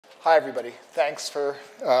Hi, everybody. Thanks for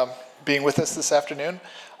being with us this afternoon.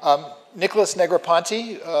 Nicholas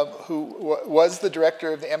Negroponte, who was the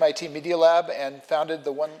director of the MIT Media Lab and founded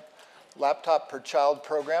the One Laptop Per Child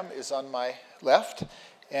program, is on my left.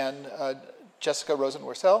 And Jessica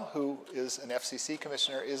Rosenworcel, who is an FCC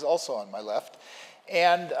commissioner, is also on my left.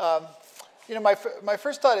 And you know, my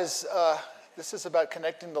first thought is this is about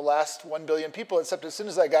connecting the last 1 billion people, except as soon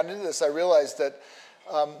as I got into this, I realized that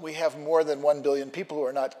we have more than 1 billion people who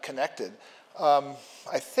are not connected.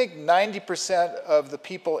 I think 90% of the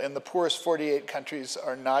people in the poorest 48 countries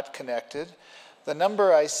are not connected. The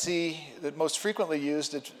number I see that most frequently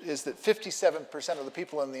used is that 57% of the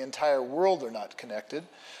people in the entire world are not connected.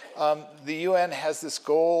 The UN has this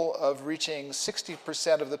goal of reaching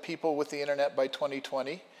 60% of the people with the internet by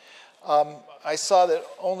 2020. I saw that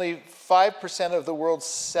only 5% of the world's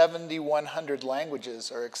 7,100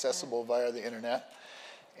 languages are accessible via the internet.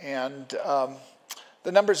 And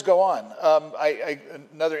the numbers go on.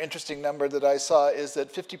 Another interesting number that I saw is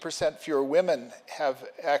that 50% fewer women have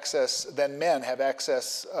access than men have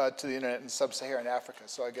access to the internet in sub-Saharan Africa.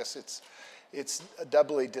 So I guess it's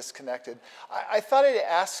doubly disconnected. I thought I'd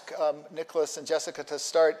ask Nicholas and Jessica to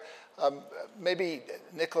start. Maybe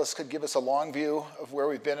Nicholas could give us a long view of where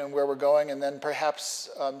we've been and where we're going, and then perhaps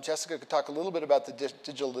Jessica could talk a little bit about the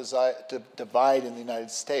digital divide in the United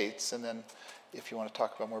States, and then if you want to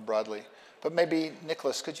talk about more broadly. But maybe,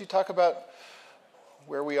 Nicholas, could you talk about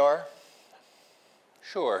where we are?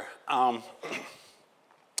 Sure.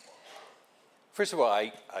 First of all,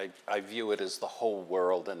 I view it as the whole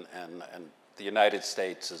world, and the United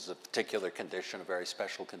States is a particular condition, a very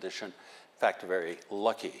special condition. In fact, a very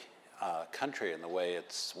lucky country in the way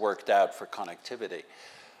it's worked out for connectivity.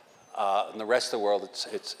 In the rest of the world,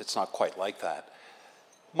 it's not quite like that.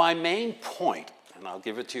 My main point, and I'll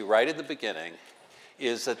give it to you right at the beginning,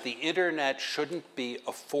 is that the internet shouldn't be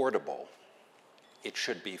affordable. It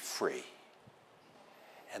should be free.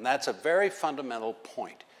 And that's a very fundamental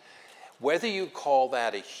point. Whether you call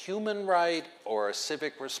that a human right or a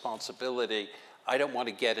civic responsibility, I don't want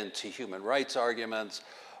to get into human rights arguments,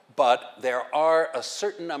 but there are a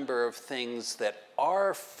certain number of things that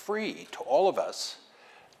are free to all of us.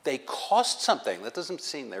 They cost something. That doesn't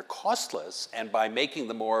seem they're costless, and by making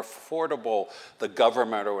them more affordable, the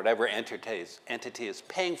government or whatever entity is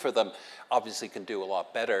paying for them obviously can do a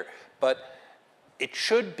lot better. But it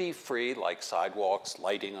should be free, like sidewalks,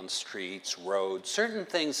 lighting on streets, roads, certain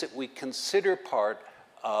things that we consider part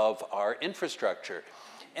of our infrastructure.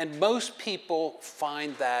 And most people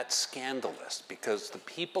find that scandalous because the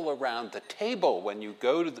people around the table, when you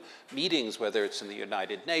go to the meetings, whether it's in the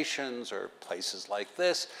United Nations or places like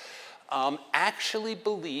this, actually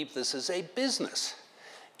believe this is a business.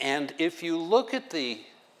 And if you look at the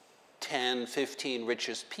 10, 15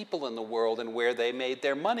 richest people in the world and where they made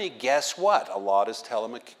their money, guess what? A lot is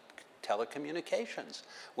telecommunications.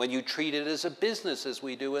 When you treat it as a business, as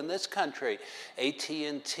we do in this country,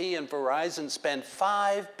 AT&T and Verizon spend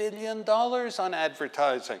 $5 billion on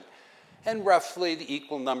advertising. And roughly the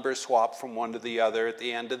equal numbers swap from one to the other at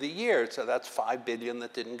the end of the year. So that's $5 billion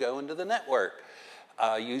that didn't go into the network.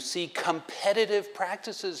 You see competitive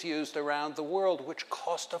practices used around the world which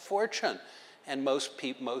cost a fortune. And most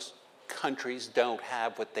countries don't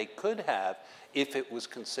have what they could have if it was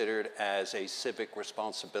considered as a civic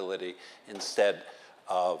responsibility instead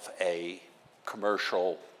of a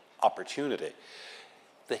commercial opportunity.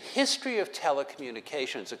 The history of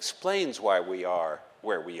telecommunications explains why we are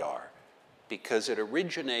where we are, because it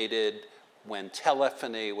originated when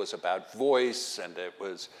telephony was about voice, and it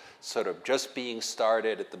was sort of just being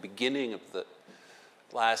started at the beginning of the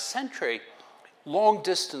last century.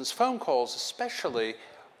 Long-distance phone calls especially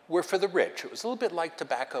were for the rich. It was a little bit like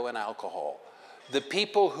tobacco and alcohol. The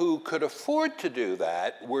people who could afford to do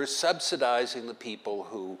that were subsidizing the people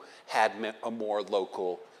who had a more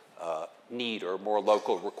local need or more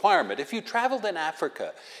local requirement. If you traveled in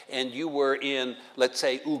Africa and you were in, let's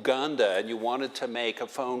say, Uganda, and you wanted to make a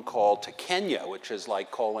phone call to Kenya, which is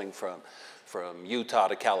like calling from Utah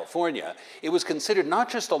to California, it was considered not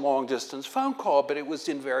just a long-distance phone call, but it was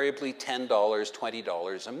invariably $10,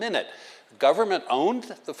 $20 a minute. The government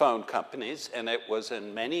owned the phone companies, and it was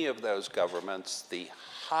in many of those governments the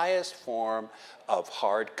highest form of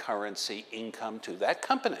hard currency income to that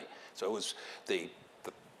company. So it was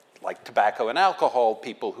like tobacco and alcohol,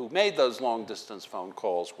 people who made those long-distance phone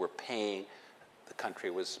calls were paying, the country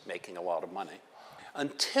was making a lot of money.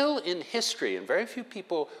 Until in history, and very few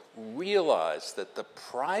people realized that the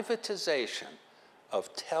privatization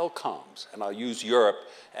of telecoms, and I'll use Europe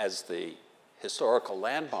as the historical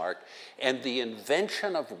landmark, and the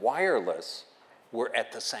invention of wireless were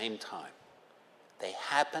at the same time. They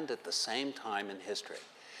happened at the same time in history.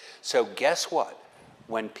 So guess what?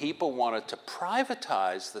 When people wanted to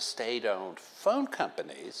privatize the state-owned phone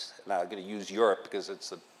companies, and I'm going to use Europe because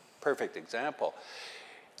it's a perfect example,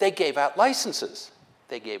 they gave out licenses.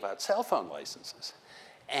 They gave out cell phone licenses.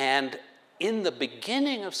 And in the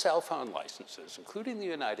beginning of cell phone licenses, including the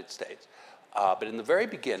United States, but in the very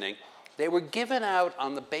beginning, they were given out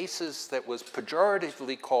on the basis that was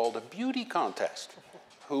pejoratively called a beauty contest.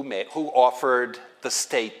 Who offered the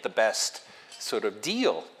state the best sort of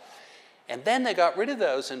deal. And then they got rid of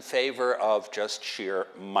those in favor of just sheer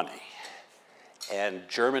money. And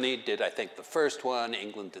Germany did, I think, the first one,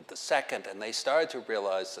 England did the second, and they started to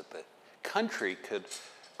realize that the country could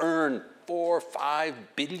earn $4 or $5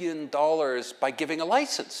 billion by giving a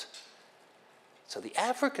license. So the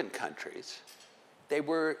African countries, they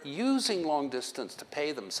were using long distance to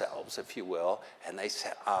pay themselves, if you will, and they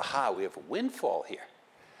said, aha, we have a windfall here.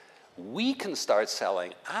 We can start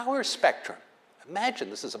selling our spectrum. Imagine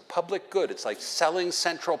this is a public good. It's like selling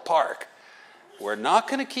Central Park. We're not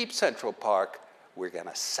going to keep Central Park. We're going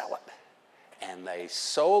to sell it. And they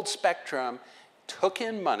sold spectrum, took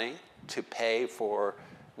in money to pay for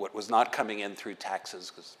what was not coming in through taxes,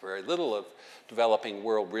 because very little of developing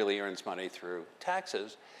world really earns money through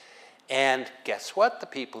taxes. And guess what? The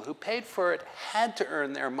people who paid for it had to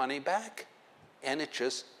earn their money back. And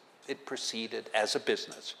it proceeded as a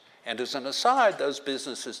business. And as an aside, those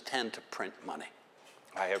businesses tend to print money.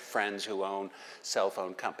 I have friends who own cell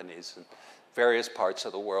phone companies in various parts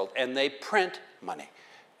of the world, and they print money.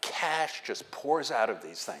 Cash just pours out of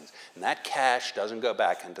these things, and that cash doesn't go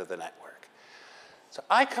back into the network. So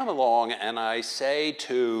I come along and I say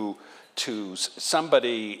to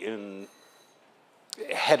somebody in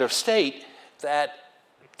head of state that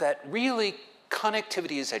really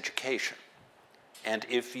connectivity is education. And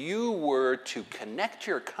if you were to connect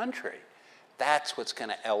your country, that's what's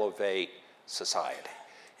going to elevate society.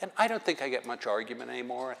 And I don't think I get much argument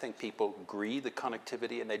anymore. I think people agree that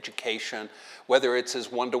connectivity and education, whether it's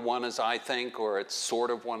as one-to-one as I think, or it's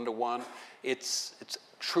sort of one-to-one, it's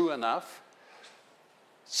true enough.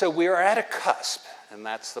 So we are at a cusp, and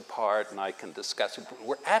that's the part, and I can discuss it.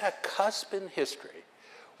 We're at a cusp in history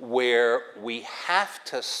where we have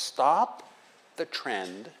to stop the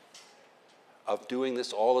trend of doing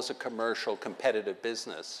this all as a commercial, competitive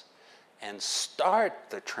business, and start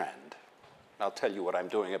the trend, and I'll tell you what I'm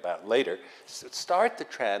doing about later, start the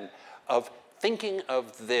trend of thinking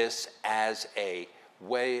of this as a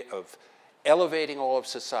way of elevating all of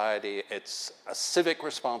society. It's a civic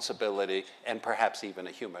responsibility, and perhaps even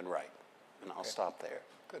a human right. And I'll stop there.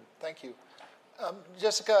 Good, thank you.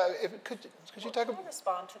 Jessica, could you talk about? Can I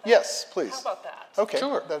respond to that? Yes, please. How about that? Okay,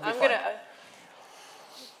 sure. That'd be fine.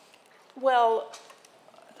 Well,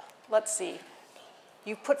 let's see.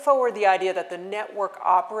 You put forward the idea that the network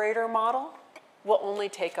operator model will only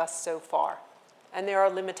take us so far, and there are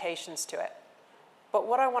limitations to it. But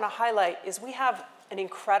what I want to highlight is we have an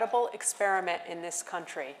incredible experiment in this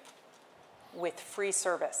country with free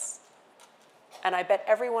service. And I bet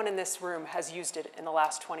everyone in this room has used it in the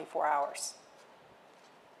last 24 hours.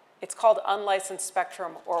 It's called unlicensed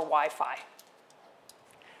spectrum or Wi-Fi.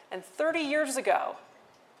 And 30 years ago,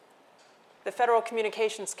 the Federal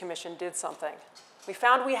Communications Commission did something. We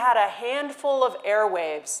found we had a handful of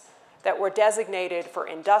airwaves that were designated for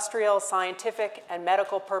industrial, scientific, and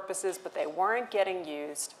medical purposes, but they weren't getting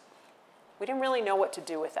used. We didn't really know what to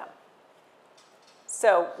do with them.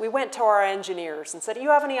 So we went to our engineers and said, do you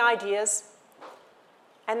have any ideas?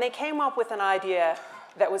 And they came up with an idea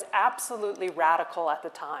that was absolutely radical at the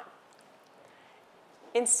time.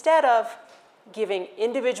 Instead of giving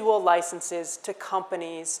individual licenses to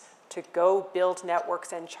companies to go build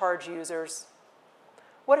networks and charge users,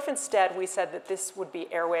 what if instead we said that this would be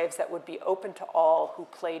airwaves that would be open to all who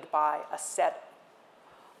played by a set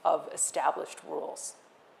of established rules?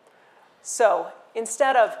 So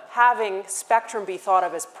instead of having spectrum be thought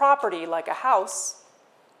of as property like a house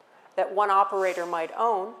that one operator might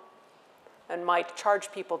own and might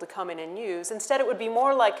charge people to come in and use, instead it would be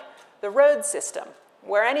more like the road system,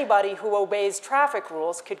 where anybody who obeys traffic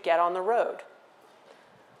rules could get on the road.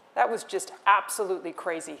 That was just absolutely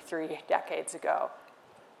crazy 3 decades ago.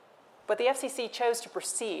 But the FCC chose to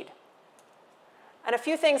proceed. And a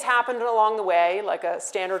few things happened along the way, like a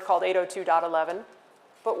standard called 802.11.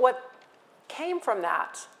 But what came from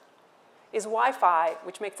that is Wi-Fi,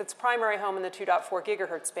 which makes its primary home in the 2.4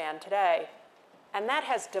 gigahertz band today. And that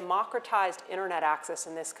has democratized internet access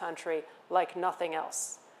in this country like nothing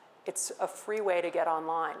else. It's a free way to get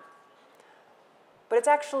online. But it's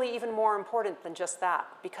actually even more important than just that,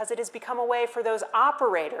 because it has become a way for those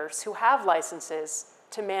operators who have licenses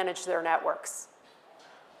to manage their networks.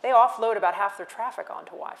 they offload about half their traffic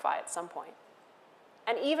onto Wi-Fi at some point.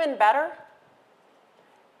 And even better,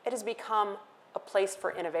 it has become a place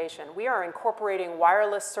for innovation. We are incorporating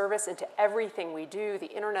wireless service into everything we do. The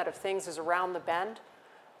Internet of Things is around the bend.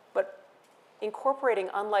 But incorporating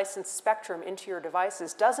unlicensed spectrum into your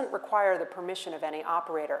devices doesn't require the permission of any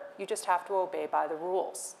operator. You just have to obey by the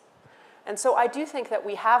rules. And so I do think that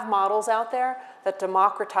we have models out there that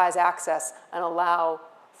democratize access and allow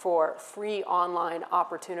for free online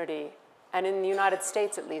opportunity. And in the United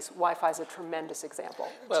States, at least, Wi-Fi is a tremendous example.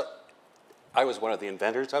 Well, I was one of the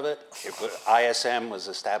inventors of it. ISM was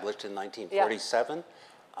established in 1947.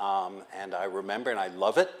 Yeah. And I remember, and I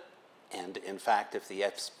love it. And in fact, if the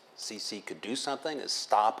FCC could do something, is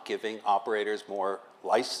stop giving operators more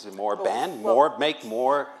license, more band, make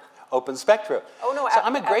more open spectrum. Oh, no, so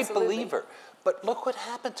I'm a great absolutely. believer. But look what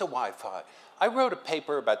happened to Wi-Fi. I wrote a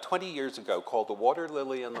paper about 20 years ago called The Water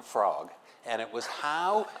Lily and the Frog, and it was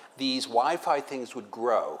how these Wi-Fi things would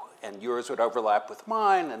grow, and yours would overlap with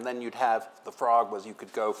mine, and then you'd have, the frog was you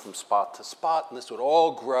could go from spot to spot, and this would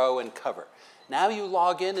all grow and cover. Now you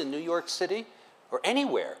log in New York City, or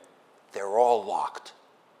anywhere, they're all locked.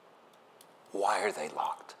 Why are they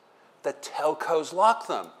locked? The telcos lock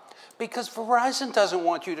them. Because Verizon doesn't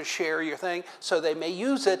want you to share your thing, so they may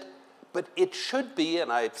use it, but it should be,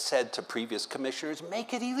 and I've said to previous commissioners,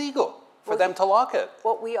 make it illegal for them to lock it.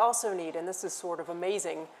 What we also need, and this is sort of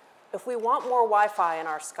amazing, if we want more Wi-Fi in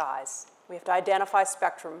our skies, we have to identify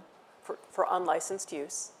spectrum for unlicensed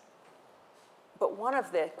use. But one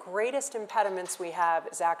of the greatest impediments we have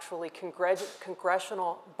is actually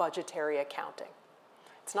congressional budgetary accounting.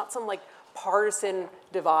 It's not some like partisan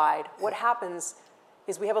divide. What happens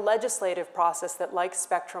is we have a legislative process that likes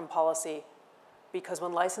spectrum policy because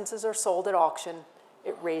when licenses are sold at auction,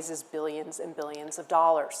 it raises billions and billions of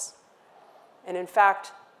dollars. And in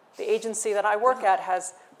fact, the agency that I work at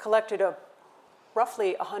has collected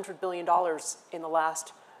roughly $100 billion in the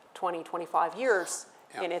last 20, 25 years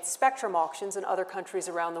in its spectrum auctions, and other countries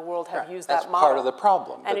around the world have used that model. That's part of the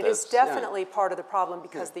problem. And it is definitely part of the problem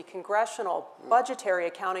because the congressional budgetary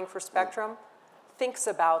accounting for spectrum thinks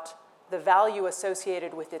about the value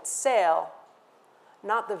associated with its sale,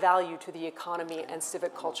 not the value to the economy and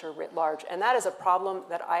civic culture writ large. And that is a problem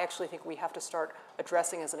that I actually think we have to start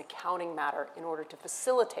addressing as an accounting matter in order to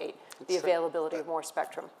facilitate the availability of more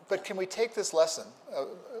spectrum. But can we take this lesson,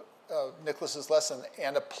 Nicholas's lesson,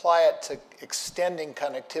 and apply it to extending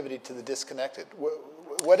connectivity to the disconnected?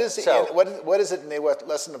 What is it in the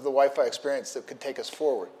lesson of the Wi-Fi experience that could take us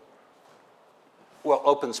forward? Well,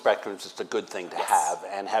 open spectrum is just a good thing to have,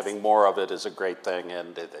 and having more of it is a great thing.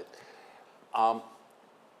 And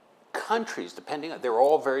countries, they're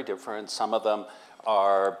all very different. Some of them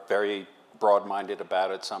are very broad-minded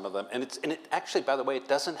about it, some of them. And it actually, by the way, it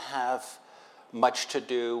doesn't have much to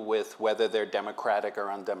do with whether they're democratic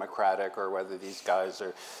or undemocratic or whether these guys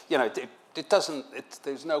are,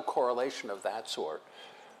 there's no correlation of that sort.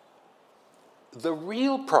 The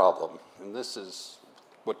real problem, and this is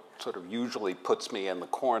what sort of usually puts me in the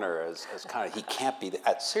corner as kind of he can't be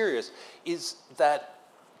that serious, is that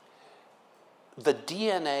the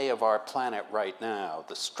DNA of our planet right now,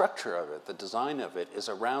 the structure of it, the design of it, is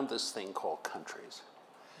around this thing called countries.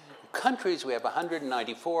 Countries, we have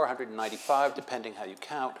 194, 195, depending how you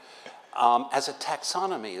count, as a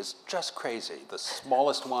taxonomy is just crazy. The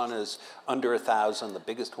smallest one is under 1,000, the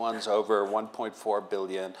biggest one's over 1.4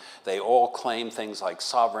 billion. They all claim things like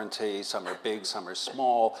sovereignty, some are big, some are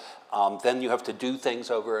small. Then you have to do things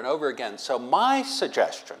over and over again. So my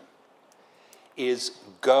suggestion is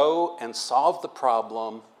go and solve the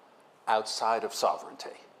problem outside of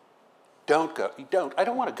sovereignty. Don't go, I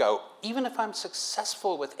don't want to go, even if I'm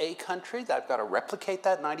successful with a country, that I've got to replicate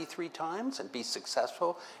that 93 times and be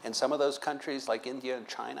successful. And some of those countries like India and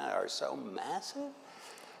China are so massive.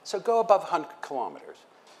 So go above 100 kilometers.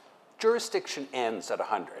 Jurisdiction ends at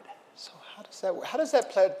 100. So how does that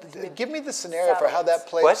play? Give me the scenario for how that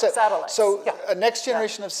plays. What? Satellites. So a next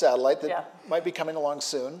generation of satellite that might be coming along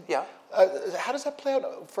soon. Yeah. How does that play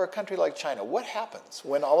out for a country like China? What happens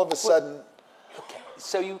when all of a sudden... Okay,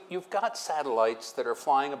 so you've got satellites that are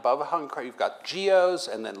flying above 100. You've got GEOs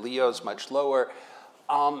and then LEOs much lower.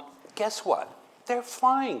 Guess what? They're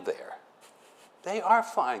flying there. They are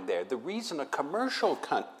flying there. The reason a commercial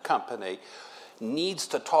company needs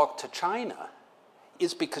to talk to China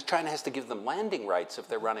is because China has to give them landing rights if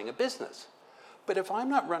they're running a business. But if I'm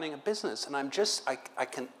not running a business and I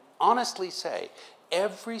can honestly say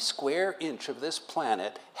every square inch of this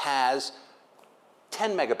planet has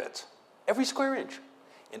 10 megabits. Every square inch.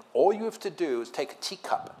 And all you have to do is take a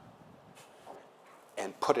teacup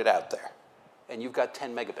and put it out there. And you've got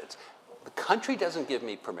 10 megabits. The country doesn't give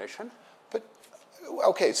me permission. But,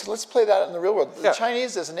 okay, so let's play that out in the real world. The Yeah.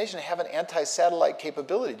 Chinese, as a nation, have an anti-satellite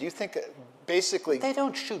capability. Do you think basically... They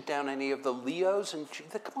don't shoot down any of the LEOs. And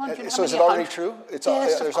come on, you know so how is it many already hundred- true? Yes,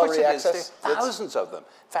 There's of course already it is. access? There are thousands of them.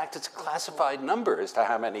 In fact, it's a classified number as to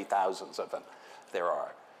how many thousands of them there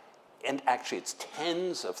are. And actually, it's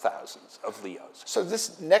tens of thousands of LEOs. So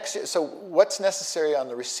so what's necessary on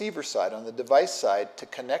the receiver side, on the device side, to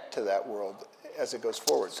connect to that world as it goes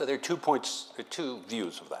forward? So there are 2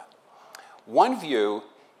 views of that. One view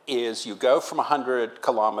is you go from 100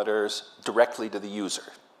 kilometers directly to the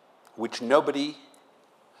user, which nobody,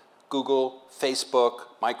 Google, Facebook,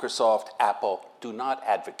 Microsoft, Apple, do not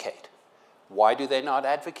advocate. Why do they not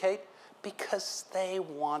advocate? Because they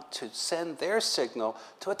want to send their signal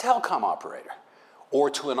to a telecom operator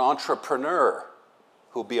or to an entrepreneur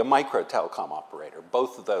who'll be a micro telecom operator.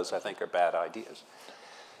 Both of those, I think, are bad ideas.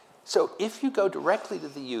 So if you go directly to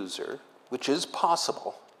the user, which is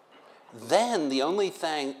possible, then the only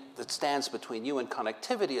thing that stands between you and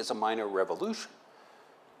connectivity is a minor revolution.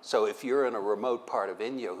 So if you're in a remote part of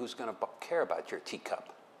India, who's going to care about your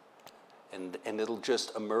teacup? And it'll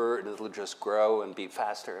just emerge, and it'll just grow and be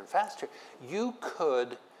faster and faster. You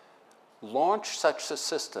could launch such a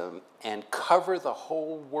system and cover the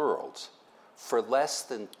whole world for less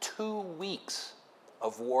than 2 weeks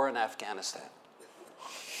of war in Afghanistan.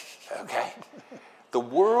 Okay? The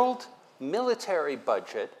world military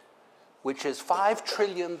budget, which is $5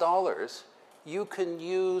 trillion, you can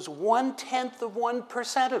use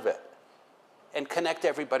 0.1% of it and connect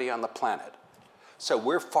everybody on the planet. So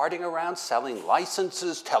we're farting around selling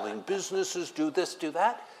licenses, telling businesses, do this, do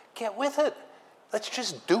that. Get with it. Let's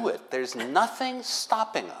just do it. There's nothing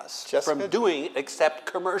stopping us from doing it except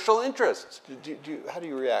commercial interests. How do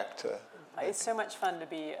you react to... It's so much fun to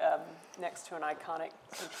be next to an iconic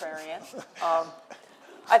contrarian.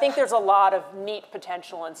 I think there's a lot of neat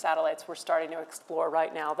potential in satellites we're starting to explore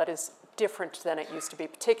right now that is different than it used to be,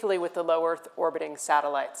 particularly with the low Earth orbiting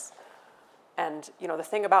satellites. And you know, the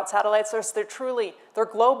thing about satellites is they're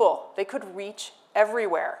global. They could reach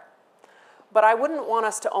everywhere. But I wouldn't want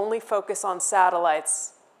us to only focus on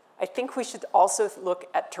satellites. I think we should also look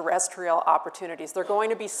at terrestrial opportunities. They're going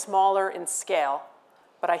to be smaller in scale,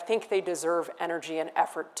 but I think they deserve energy and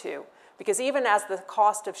effort too. Because even as the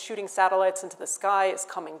cost of shooting satellites into the sky is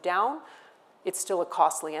coming down, it's still a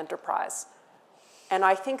costly enterprise. And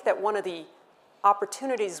I think that one of the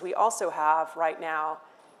opportunities we also have right now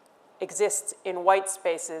exists in white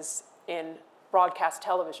spaces in broadcast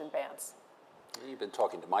television bands. You've been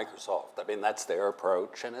talking to Microsoft. I mean, that's their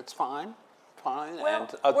approach, and it's fine. Well,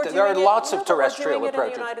 And there are lots of terrestrial approaches. We're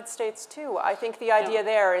doing it in the United States too. I think the idea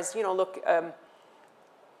there is, you know, look,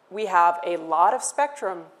 we have a lot of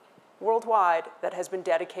spectrum worldwide that has been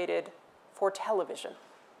dedicated for television.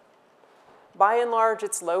 By and large,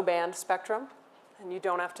 it's low band spectrum, and you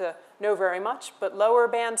don't have to know very much, but lower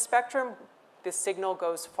band spectrum, the signal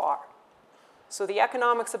goes far. So the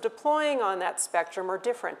economics of deploying on that spectrum are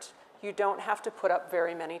different. You don't have to put up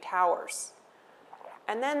very many towers.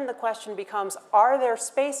 And then the question becomes, are there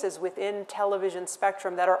spaces within television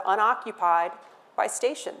spectrum that are unoccupied by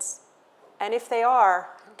stations? And if they are,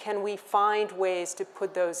 can we find ways to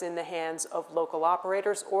put those in the hands of local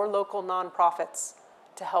operators or local nonprofits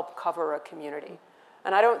to help cover a community?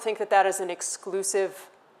 And I don't think that that is an exclusive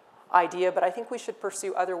idea, but I think we should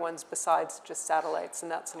pursue other ones besides just satellites, and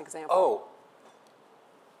that's an example. Oh,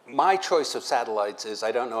 my choice of satellites is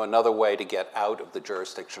I don't know another way to get out of the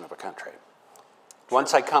jurisdiction of a country.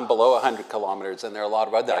 Once I come below 100 kilometers, and there are a lot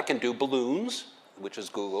of other, I can do balloons, which is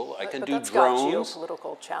Google. I can do drones. Got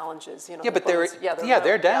geopolitical challenges, you know. Yeah, but they're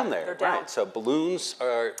down there, they're down. right? So balloons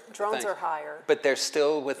are drones are higher, but they're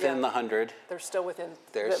still within the 100. They're still within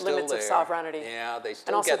the limits of sovereignty. Yeah, they still.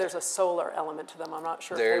 And also, there's a solar element to them. I'm not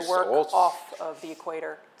sure if they work off of the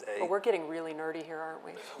equator. But we're getting really nerdy here, aren't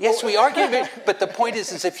we? Yes, we are getting. But the point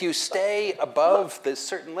is if you stay above this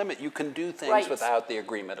certain limit, you can do things without the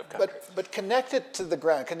agreement of countries. But connect it to the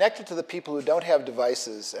ground, connect it to the people who don't have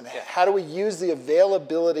devices, and how do we use the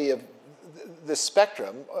availability of the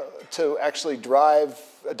spectrum to actually drive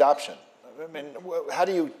adoption? I mean, how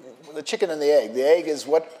do you, the chicken and the egg? The egg is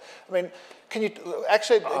what, I mean, can you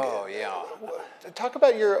actually talk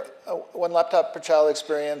about your one laptop per child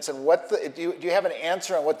experience and what do you have an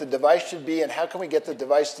answer on what the device should be and how can we get the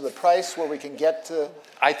device to the price where we can get to?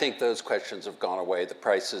 I think those questions have gone away. The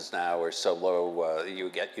prices now are so low. You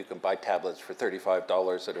can buy tablets for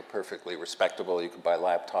 $35 that are perfectly respectable. You can buy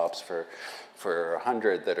laptops for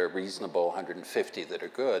 100 that are reasonable, 150 that are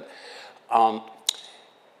good.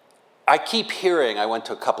 I keep hearing, I went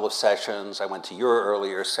to a couple of sessions, I went to your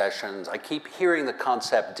earlier sessions, I keep hearing the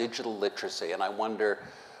concept digital literacy, and I wonder,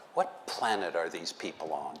 what planet are these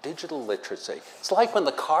people on? Digital literacy. It's like when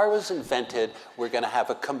the car was invented, we're going to have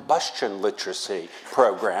a combustion literacy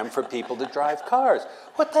program for people to drive cars.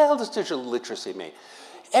 What the hell does digital literacy mean?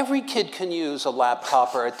 Every kid can use a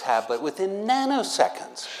laptop or a tablet within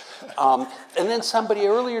nanoseconds. And then somebody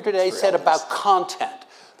earlier today said about content.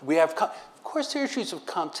 We have, of course, there are issues of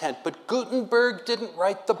content, but Gutenberg didn't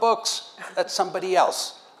write the books. That's somebody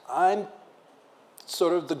else. I'm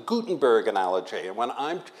sort of the Gutenberg analogy. And when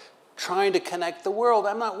I'm trying to connect the world,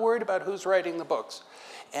 I'm not worried about who's writing the books.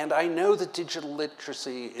 And I know that digital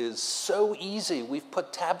literacy is so easy. We've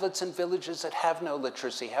put tablets in villages that have no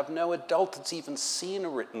literacy, have no adult that's even seen a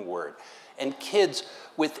written word. And kids,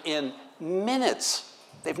 within minutes,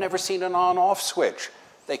 they've never seen an on-off switch.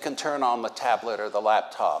 They can turn on the tablet or the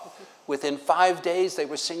laptop. Within 5 days, they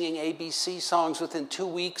were singing ABC songs. Within 2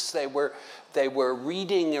 weeks, they were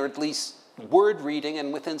reading, or at least word reading,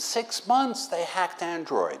 and within 6 months, they hacked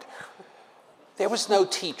Android. There was no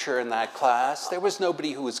teacher in that class. There was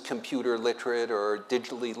nobody who was computer literate or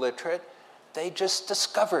digitally literate. They just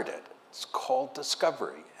discovered it. It's called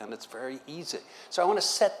discovery, and it's very easy. So I want to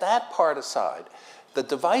set that part aside. The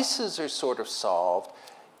devices are sort of solved.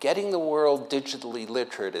 Getting the world digitally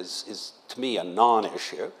literate is to me, a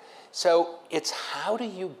non-issue. So it's how do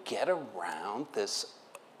you get around this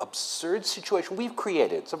absurd situation we've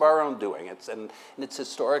created? It's of our own doing. And it's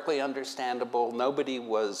historically understandable. Nobody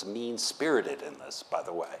was mean-spirited in this, by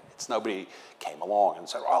the way. It's nobody came along and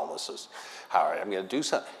said, oh, this is how I'm going to do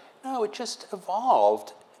something. No, it just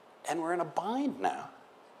evolved, and we're in a bind now.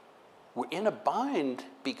 We're in a bind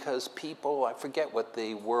because people, I forget what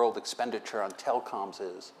the world expenditure on telecoms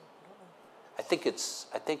is. I think it's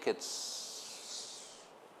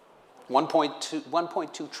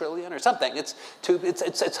 1.2 trillion or something. It's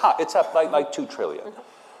hot. It's up like 2 trillion.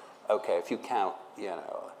 Okay, if you count, you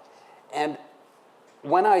know. And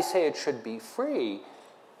when I say it should be free,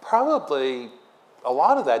 probably a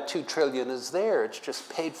lot of that 2 trillion is there. It's just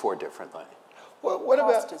paid for differently. Well, what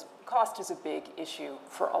about cost is a big issue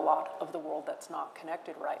for a lot of the world that's not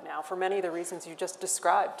connected right now, for many of the reasons you just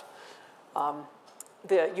described.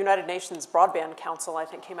 The United Nations Broadband Council, I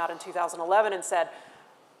think, came out in 2011 and said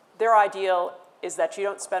their ideal is that you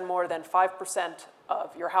don't spend more than 5%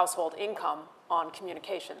 of your household income on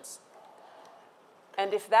communications.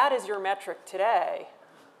 And if that is your metric today,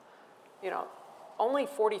 you know, only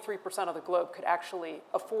 43% of the globe could actually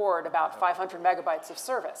afford about 500 megabytes of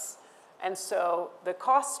service. And so the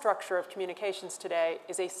cost structure of communications today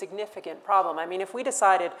is a significant problem. I mean, if we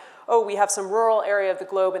decided, oh, we have some rural area of the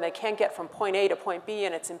globe and they can't get from point A to point B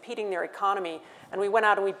and it's impeding their economy, and we went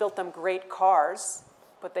out and we built them great cars,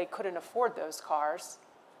 but they couldn't afford those cars,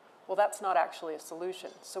 well, that's not actually a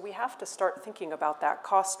solution. So we have to start thinking about that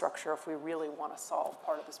cost structure if we really want to solve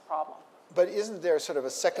part of this problem. But isn't there sort of a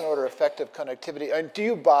second-order effect of connectivity? And do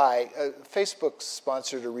you buy, Facebook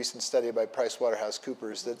sponsored a recent study by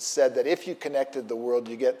PricewaterhouseCoopers that said that if you connected the world,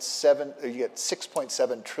 you get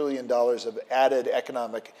 $6.7 trillion of added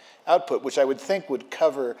economic output, which I would think would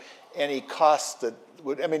cover any costs that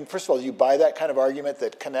would, I mean, first of all, do you buy that kind of argument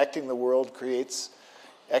that connecting the world creates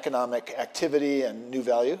economic activity and new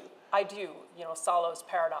value? I do, you know, Solo's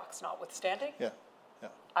paradox notwithstanding. Yeah, yeah.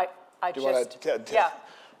 I do you just, want to yeah.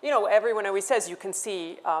 You know, everyone always says you can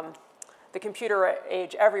see the computer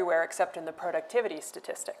age everywhere except in the productivity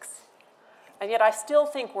statistics. And yet I still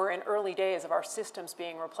think we're in early days of our systems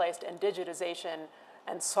being replaced and digitization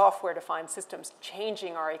and software-defined systems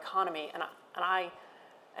changing our economy.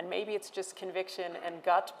 And maybe it's just conviction and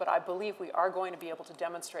gut, but I believe we are going to be able to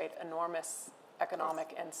demonstrate enormous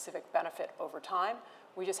economic and civic benefit over time.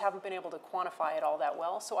 We just haven't been able to quantify it all that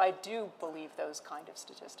well. So I do believe those kind of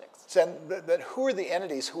statistics. So then who are the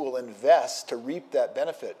entities who will invest to reap that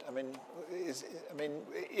benefit? I mean,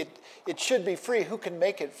 it should be free. Who can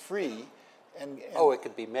make it free? Oh, it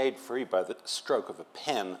could be made free by the stroke of a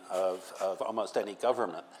pen of almost any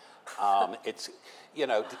government. It's, you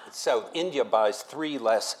know, so India buys 3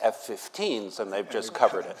 less F-15s, and they've just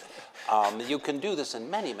covered it. You can do this in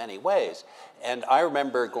many, many ways. And I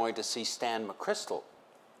remember going to see Stan McChrystal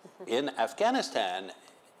in Afghanistan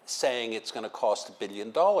saying it's going to cost $1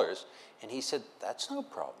 billion. And he said, that's no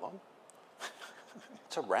problem.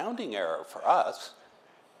 It's a rounding error for us.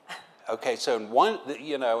 Okay, so in one,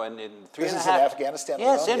 you know, and in 3.5... This is in Afghanistan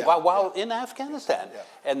alone? Yes, while in Afghanistan. Yeah.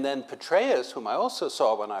 And then Petraeus, whom I also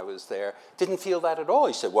saw when I was there, didn't feel that at all.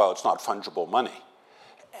 He said, well, it's not fungible money.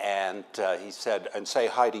 And he said, and say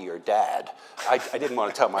hi to your dad. I didn't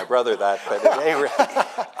want to tell my brother that, but at any rate,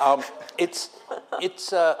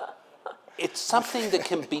 It's something that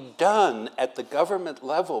can be done at the government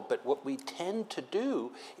level, but what we tend to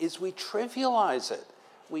do is we trivialize it.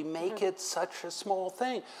 We make it such a small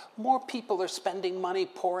thing. More people are spending money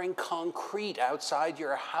pouring concrete outside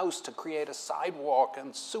your house to create a sidewalk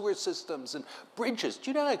and sewer systems and bridges. Do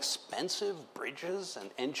you know how expensive bridges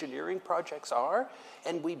and engineering projects are?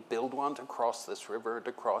 And we build one to cross this river,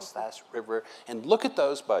 to cross that river, and look at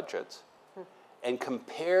those budgets and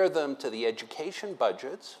compare them to the education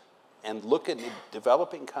budgets and look at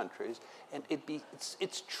developing countries, and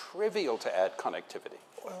it's trivial to add connectivity.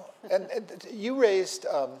 Well, and you raised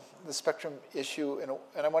the spectrum issue,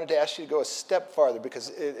 and I wanted to ask you to go a step farther, because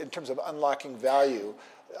in terms of unlocking value,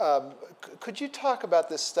 could you talk about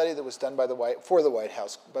this study that was done by for the White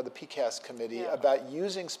House, by the PCAST committee, about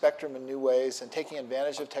using spectrum in new ways and taking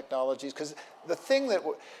advantage of technologies? Because the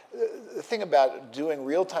thing about doing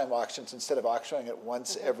real-time auctions instead of auctioning it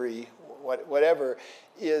once every whatever,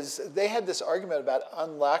 is they had this argument about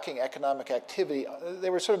unlocking economic activity.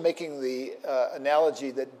 They were sort of making the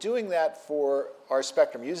analogy that doing that for our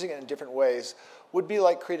spectrum, using it in different ways, would be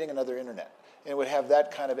like creating another internet. And it would have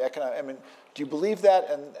that kind of economic, I mean, do you believe that?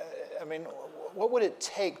 And I mean, what would it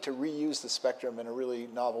take to reuse the spectrum in a really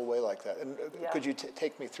novel way like that? And could you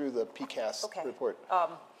take me through the PCAST report?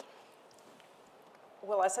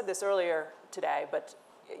 Well, I said this earlier today, but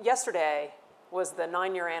yesterday was the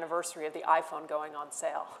 9-year anniversary of the iPhone going on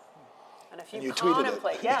sale. And if you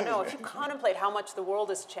contemplate, if you contemplate how much the world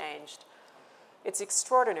has changed, it's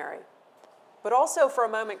extraordinary. But also for a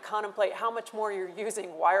moment contemplate how much more you're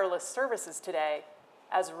using wireless services today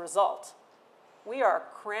as a result. We are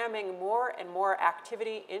cramming more and more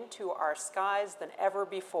activity into our skies than ever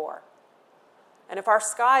before. And if our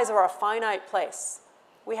skies are a finite place,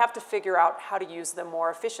 we have to figure out how to use them more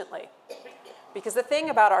efficiently. Because the thing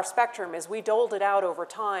about our spectrum is we doled it out over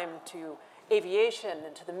time to aviation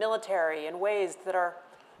and to the military in ways that are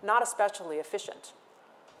not especially efficient.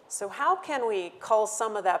 So how can we cull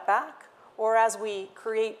some of that back? Or as we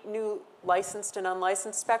create new licensed and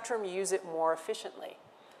unlicensed spectrum, use it more efficiently?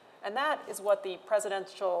 And that is what the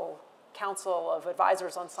Presidential Council of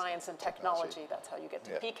Advisors on Science and Technology, that's how you get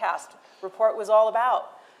to PCAST, report was all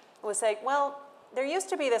about. It was saying, well, there used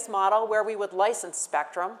to be this model where we would license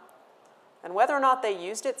spectrum, and whether or not they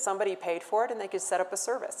used it, somebody paid for it and they could set up a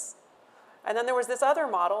service. And then there was this other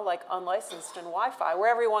model, like unlicensed and Wi-Fi, where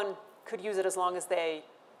everyone could use it as long as they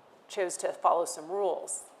chose to follow some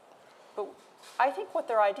rules. But I think what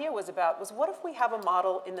their idea was about was, what if we have a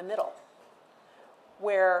model in the middle,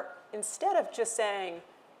 where instead of just saying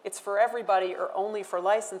it's for everybody or only for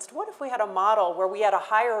licensed, what if we had a model where we had a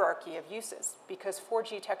hierarchy of uses? Because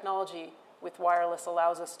 4G technology with wireless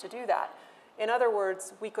allows us to do that. In other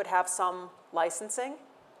words, we could have some licensing,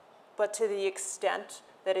 but to the extent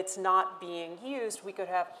that it's not being used, we could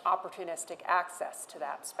have opportunistic access to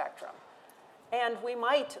that spectrum. And we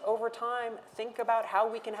might, over time, think about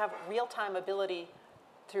how we can have real-time ability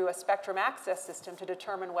through a spectrum access system to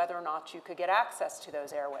determine whether or not you could get access to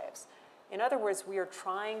those airwaves. In other words, we are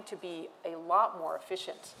trying to be a lot more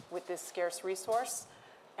efficient with this scarce resource,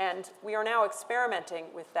 and we are now experimenting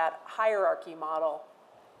with that hierarchy model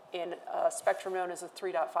in a spectrum known as a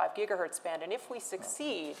 3.5 gigahertz band. And if we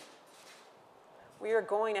succeed, we are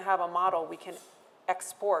going to have a model we can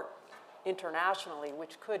export internationally,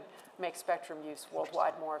 which could make spectrum use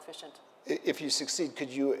worldwide more efficient. If you succeed, could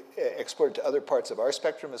you export it to other parts of our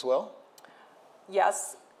spectrum as well?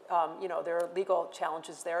 Yes. There are legal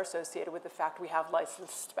challenges there associated with the fact we have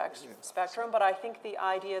licensed spectrum, but I think the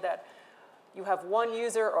idea that you have one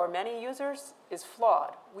user or many users is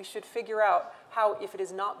flawed. We should figure out how, if it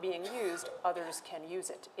is not being used, others can use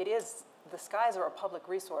it. The skies are a public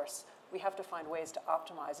resource. We have to find ways to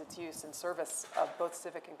optimize its use in service of both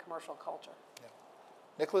civic and commercial culture. Yeah.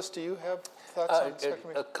 Nicholas, do you have thoughts on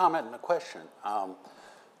spectrum? A comment and a question.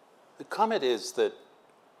 The comment is that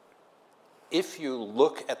if you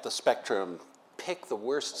look at the spectrum, pick the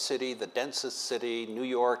worst city, the densest city, New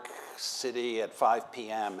York City at 5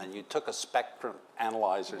 p.m., and you took a spectrum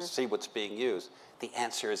analyzer to see what's being used, the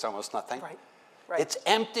answer is almost nothing. Right. It's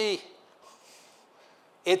empty.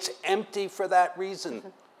 It's empty for that reason.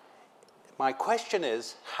 My question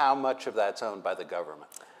is, how much of that's owned by the government?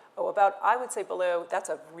 I would say below, that's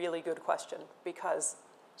a really good question, because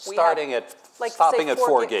stopping at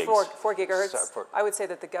 4 gigs. 4 gigahertz. I would say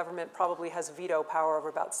that the government probably has veto power over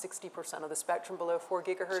about 60% of the spectrum below 4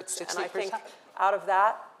 gigahertz. 60%? And I think out of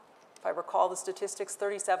that, if I recall the statistics,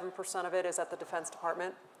 37% of it is at the Defense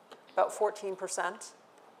Department. About 14%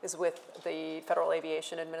 is with the Federal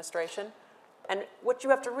Aviation Administration. And what you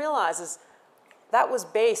have to realize is that was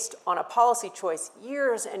based on a policy choice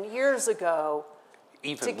years and years ago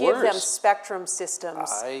even to give them worse, spectrum systems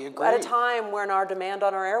I agree. at a time when our demand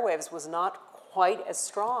on our airwaves was not quite as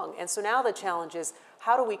strong. And so now the challenge is,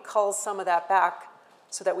 how do we cull some of that back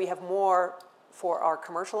so that we have more for our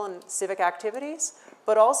commercial and civic activities,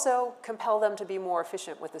 but also compel them to be more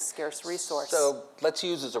efficient with this scarce resource? So let's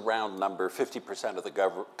use as a round number 50% of the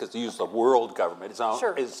government, because use the world government is owned,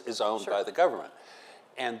 Sure. is owned Sure. by the government.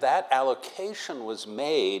 And that allocation was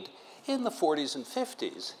made in the 40s and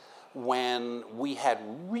 50s when we had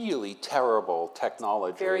really terrible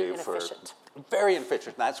technology. Very inefficient. Very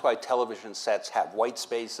inefficient. And that's why television sets have white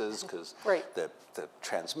spaces, because Right. the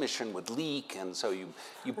transmission would leak. And so you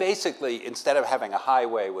basically, instead of having a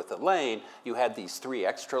highway with a lane, you had these 3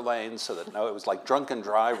 extra lanes so that it was like drunken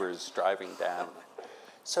drivers driving down.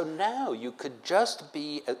 So now you could just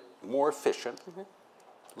be more efficient.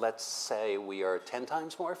 Let's say we are 10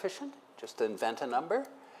 times more efficient, just to invent a number,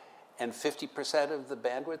 and 50% of the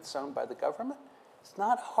bandwidth is owned by the government. It's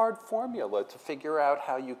not a hard formula to figure out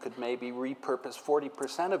how you could maybe repurpose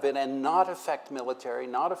 40% of it and not affect military,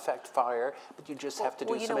 not affect fire, but you just have to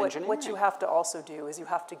do some engineering. What you have to also do is you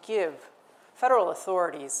have to give federal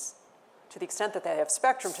authorities, to the extent that they have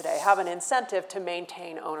spectrum today, have an incentive to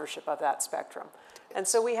maintain ownership of that spectrum. And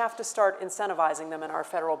so we have to start incentivizing them in our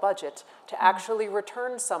federal budget to actually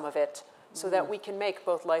return some of it so that we can make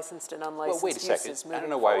both licensed and unlicensed uses moving forward. Wait a second. I don't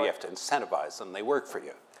know why you have to incentivize them. They work for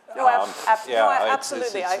you. No,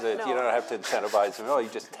 absolutely. You don't have to incentivize them. You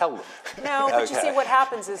just tell them. No, but you see what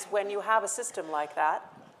happens is when you have a system like that,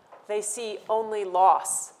 they see only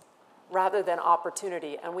loss rather than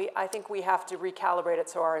opportunity. And I think we have to recalibrate it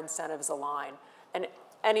so our incentives align. And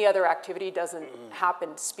any other activity doesn't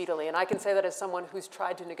happen speedily. And I can say that as someone who's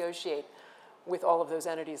tried to negotiate with all of those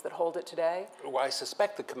entities that hold it today. Well, I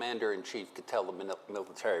suspect the commander-in-chief could tell the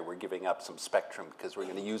military we're giving up some spectrum because we're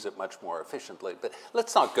going to use it much more efficiently. But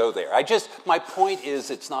let's not go there. My point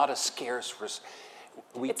is it's not a scarce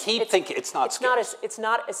We keep thinking it's not scarce. It's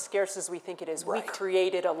not as scarce as we think it is. Right. We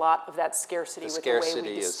created a lot of that scarcity with the way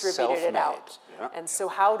we distributed it out. Yeah. And so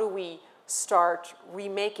how do we start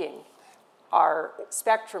remaking our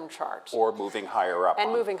spectrum chart? Or moving higher up.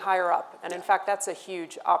 And moving higher up. And in fact, that's a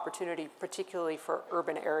huge opportunity, particularly for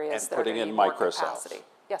urban areas that are going to need more capacity.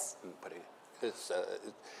 Yes.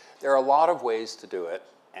 There are a lot of ways to do it,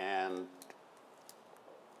 and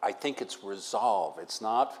I think it's resolve. It's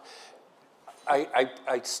not...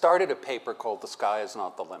 I started a paper called The Sky is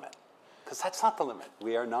Not the Limit, because that's not the limit.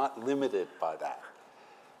 We are not limited by that.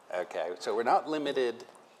 Okay, so we're not limited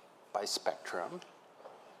by spectrum.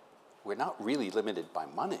 We're not really limited by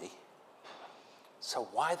money. So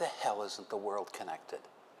why the hell isn't the world connected?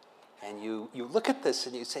 And you look at this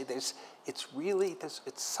and you say, it's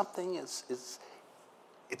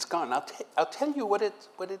gone. I'll tell you what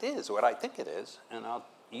it is, what I think it is, and I'll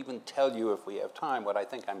even tell you, if we have time, what I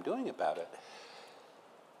think I'm doing about it.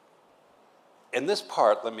 And this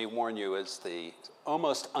part, let me warn you, is the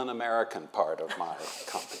almost un-American part of my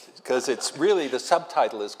competition, because it's really, the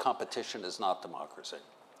subtitle is Competition is Not Democracy.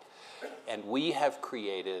 And we have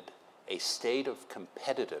created a state of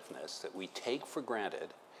competitiveness that we take for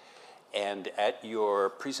granted. And at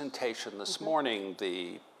your presentation this morning,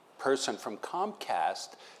 the person from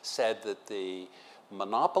Comcast said that the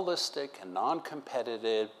monopolistic and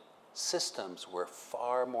non-competitive systems were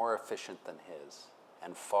far more efficient than his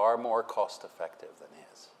and far more cost-effective than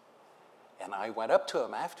his. And I went up to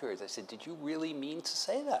him afterwards. I said, did you really mean to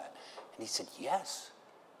say that? And he said, yes.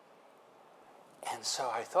 And so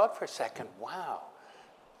I thought for a second, wow,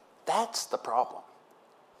 that's the problem.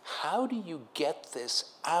 How do you get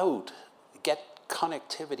this out, get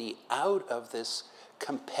connectivity out of this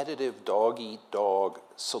competitive dog-eat-dog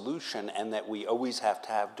solution, and that we always have to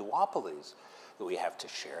have duopolies, that we have to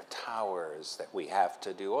share towers, that we have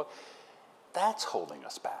to do... That's holding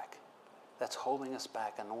us back. That's holding us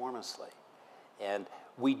back enormously. And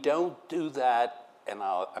we don't do that, and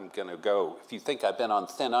I'm going to go. If you think I've been on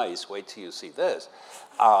thin ice, wait till you see this.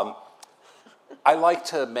 I like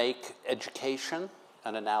to make education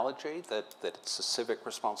an analogy, that it's a civic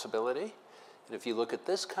responsibility. And if you look at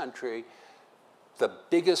this country, the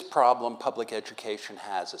biggest problem public education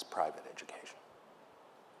has is private education.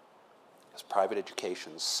 Because private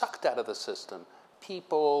education is sucked out of the system,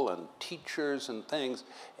 people and teachers and things,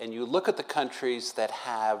 and you look at the countries that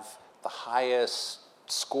have the highest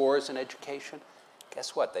scores in education,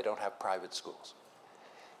 guess what? They don't have private schools.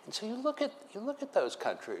 And so you look at those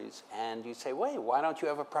countries and you say, wait, why don't you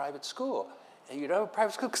have a private school? And you don't have a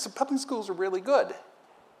private school because the public schools are really good.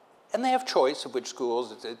 And they have choice of which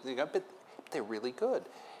schools, but they're really good.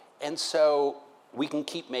 And so we can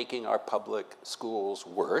keep making our public schools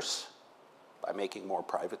worse, by making more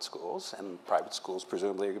private schools, and private schools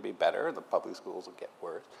presumably are going to be better, and the public schools will get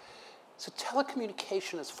worse. So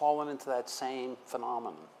telecommunication has fallen into that same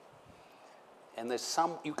phenomenon. And there's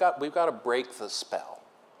we've got to break the spell.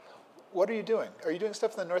 What are you doing? Are you doing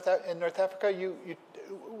stuff in North Africa?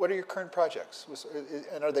 What are your current projects?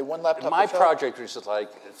 And are they one laptop? My project, which is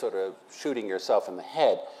like sort of shooting yourself in the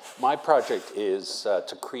head, my project is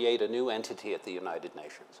to create a new entity at the United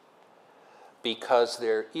Nations. Because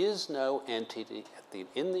there is no entity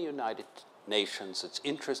in the United Nations that's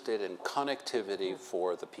interested in connectivity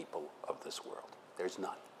for the people of this world. There's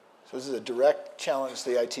none. So this is a direct challenge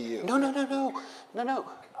to the ITU. No.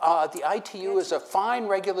 The ITU is a fine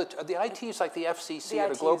regulatory. The ITU is like the FCC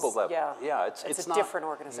at a global level. Yeah, it's a different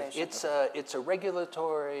organization. It's a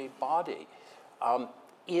regulatory body.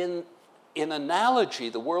 In analogy,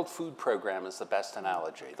 the World Food Program is the best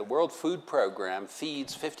analogy. The World Food Program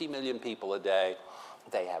feeds 50 million people a day.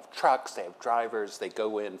 They have trucks, they have drivers, they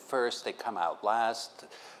go in first, they come out last.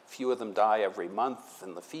 Few of them die every month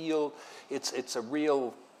in the field. It's a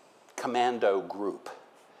real commando group.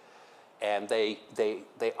 And they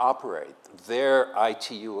operate. Their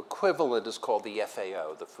ITU equivalent is called the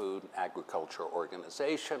FAO, the Food and Agriculture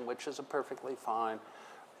Organization, which is a perfectly fine,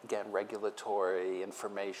 again, regulatory,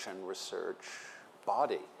 information, research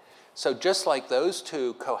body. So just like those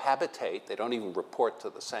two cohabitate, they don't even report to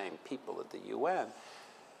the same people at the UN,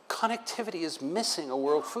 connectivity is missing a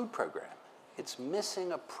World Food Program. It's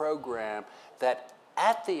missing a program that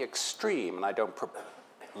at the extreme, and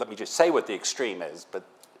let me just say what the extreme is, but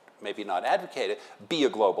maybe not advocate it, be a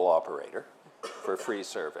global operator for free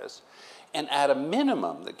service. And at a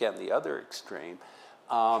minimum, again, the other extreme,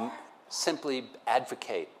 simply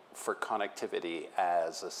advocate for connectivity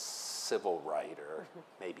as a civil right or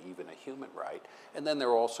maybe even a human right. And then there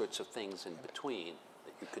are all sorts of things in between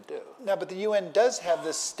that you could do. Now, but the UN does have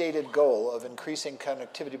this stated goal of increasing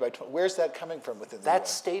connectivity by 20. Where's that coming from within the UN? That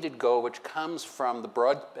stated goal, which comes from the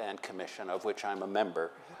Broadband Commission, of which I'm a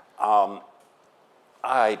member,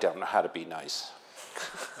 I don't know how to be nice.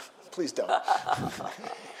 Please don't.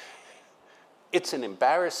 It's an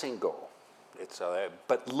embarrassing goal.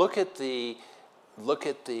 But look at the what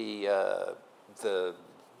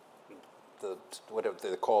are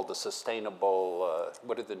they called, the sustainable,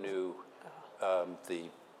 what are the new, the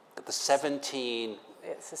 17...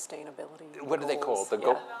 Sustainability. What are they called? The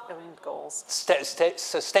goals.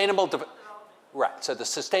 Sustainable, right, so the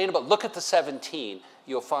sustainable, look at the 17,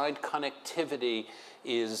 you'll find connectivity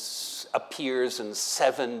appears in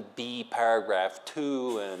 7B paragraph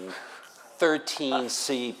 2 and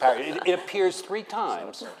 13C paragraph. It appears 3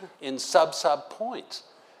 times in sub points.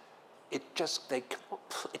 It's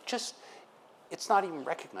not even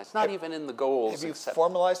recognized, not even in the goals. Have you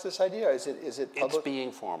formalized this idea? Is it public? It's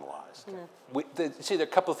being formalized. See, there are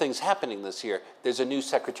a couple of things happening this year. There's a new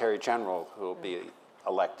Secretary General who will be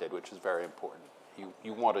elected, which is very important.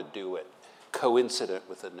 You want to do it coincident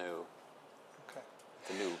with the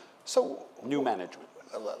new management.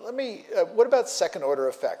 Let me, what about second order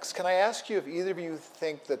effects? Can I ask you if either of you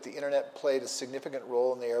think that the internet played a significant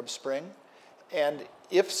role in the Arab Spring? And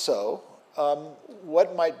if so,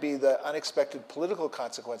 what might be the unexpected political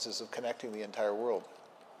consequences of connecting the entire world?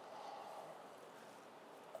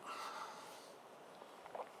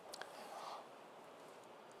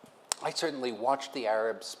 I certainly watched the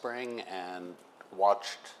Arab Spring and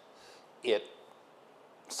watched it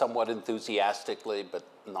somewhat enthusiastically, but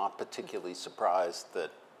not particularly surprised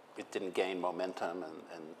that it didn't gain momentum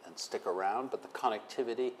and stick around. But the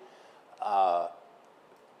connectivity,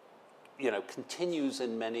 continues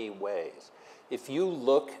in many ways. If you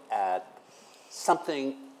look at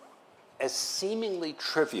something as seemingly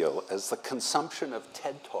trivial as the consumption of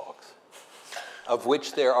TED Talks, of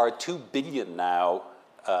which there are 2 billion now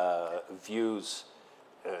views,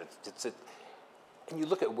 and you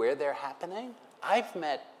look at where they're happening. I've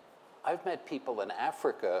met people in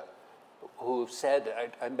Africa who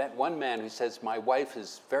said, I met one man who says, my wife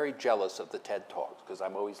is very jealous of the TED Talks because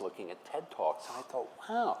I'm always looking at TED Talks. And I thought,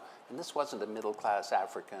 wow, and this wasn't a middle-class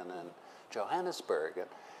African in Johannesburg.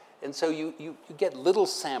 And so you get little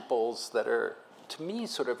samples that are, to me,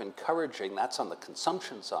 sort of encouraging. That's on the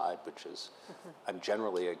consumption side, which is I'm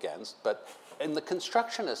generally against. But in the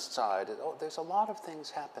constructionist side, there's a lot of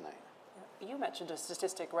things happening. You mentioned a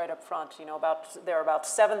statistic right up front, there are about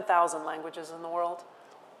 7,000 languages in the world,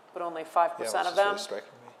 but only 5% of them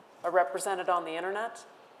are represented on the internet.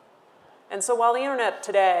 And so while the internet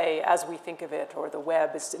today, as we think of it, or the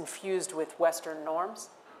web, is infused with Western norms,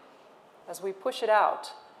 as we push it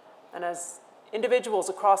out, and as individuals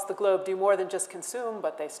across the globe do more than just consume,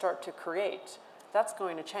 but they start to create, that's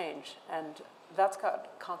going to change. And that's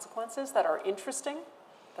got consequences that are interesting,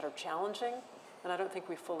 that are challenging, and I don't think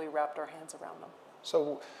we fully wrapped our hands around them.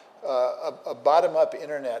 So a bottom-up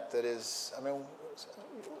internet that is, I mean...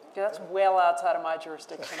 Yeah, that's well outside of my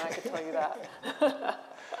jurisdiction, I can tell you that.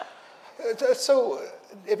 So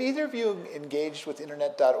have either of you engaged with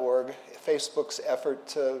internet.org, Facebook's effort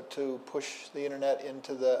to push the internet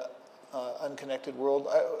into the unconnected world?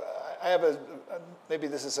 I have maybe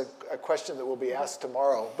this is a question that will be asked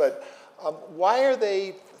tomorrow, but why are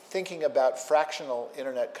they thinking about fractional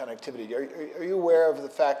internet connectivity? Are you aware of the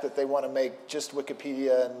fact that they want to make just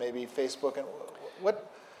Wikipedia and maybe Facebook? And what,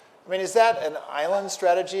 I mean, is that an island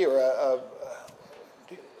strategy or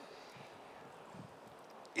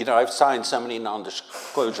You know, I've signed so many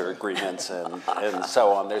non-disclosure agreements and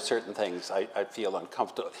so on. There's certain things I feel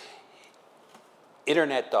uncomfortable.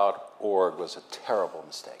 Internet.org was a terrible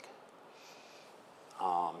mistake.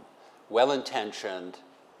 Well-intentioned,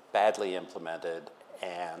 badly implemented,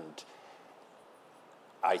 and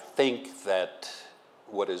I think that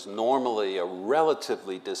what is normally a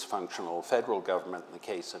relatively dysfunctional federal government in the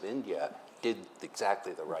case of India did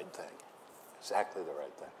exactly the right thing. Exactly the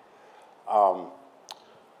right thing.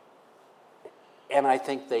 And I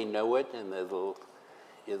think they know it, and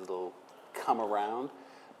it'll come around.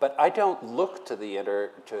 But I don't look to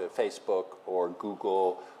to Facebook or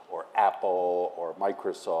Google or Apple or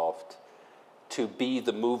Microsoft to be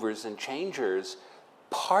the movers and changers,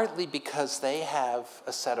 partly because they have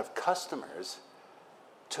a set of customers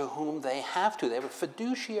to whom they have a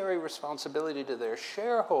fiduciary responsibility to their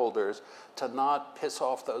shareholders to not piss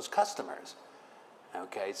off those customers.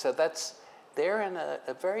 Okay, so they're in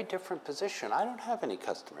a very different position. I don't have any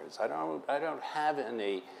customers. I don't have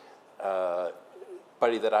any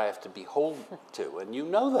buddy that I have to be beholden to, and you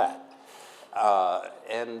know that.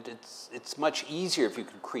 And it's much easier if you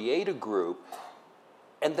could create a group,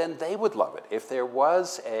 and then they would love it. If there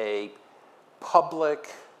was a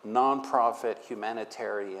public, nonprofit,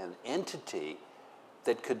 humanitarian entity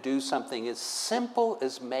that could do something as simple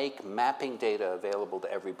as make mapping data available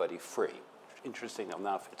to everybody free. Interesting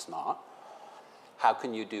enough, it's not. How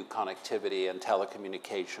can you do connectivity and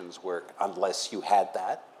telecommunications work unless you had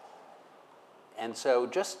that? And so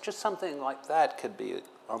just something like that could be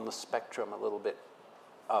on the spectrum a little bit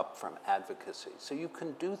up from advocacy. So you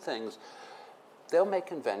can do things. They'll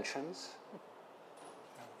make inventions,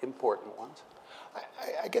 important ones.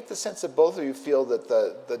 I get the sense that both of you feel that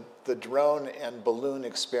the drone and balloon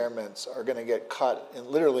experiments are going to get caught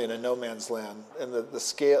literally in a no man's land, and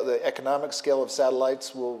the economic scale of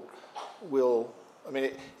satellites will. I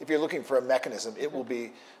mean, if you're looking for a mechanism, it will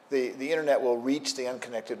be the internet will reach the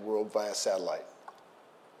unconnected world via satellite.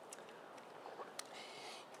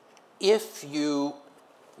 If you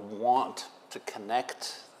want to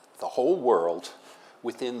connect the whole world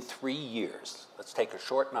within 3 years, let's take a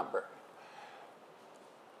short number.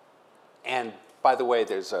 And by the way,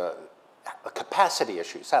 there's a capacity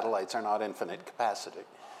issue. Satellites are not infinite capacity.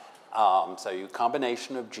 So you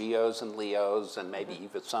combination of GEOs and LEOs and maybe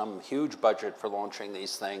even some huge budget for launching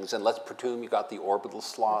these things. And let's presume you got the orbital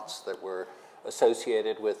slots that were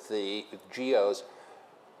associated with the GEOs.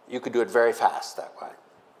 You could do it very fast that way.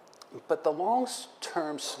 But the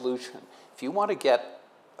long-term solution, if you want to get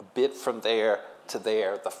a bit from there to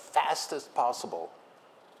there the fastest possible,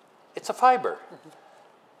 it's a fiber.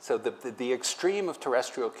 So the extreme of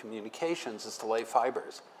terrestrial communications is to lay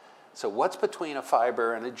fibers. So what's between a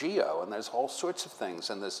fiber and a GEO? And there's all sorts of things,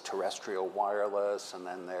 and there's terrestrial wireless, and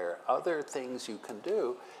then there are other things you can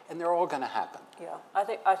do, and they're all going to happen. Yeah,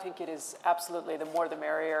 I think it is absolutely the more the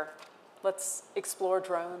merrier. Let's explore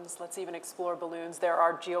drones. Let's even explore balloons. There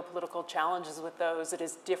are geopolitical challenges with those. It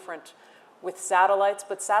is different with satellites,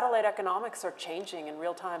 but satellite economics are changing in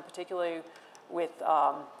real time, particularly with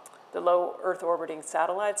the low Earth orbiting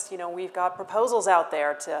satellites. You know, we've got proposals out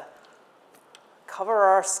there to cover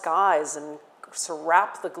our skies and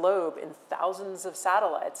wrap the globe in thousands of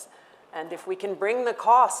satellites. And if we can bring the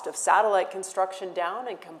cost of satellite construction down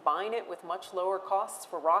and combine it with much lower costs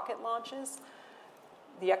for rocket launches,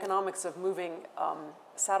 the economics of moving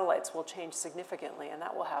satellites will change significantly, and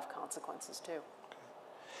that will have consequences too.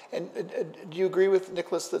 And do you agree with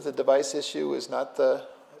Nicholas that the device issue is not the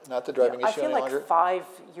driving issue any longer? I feel like 5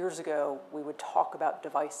 years ago we would talk about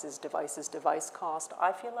device cost.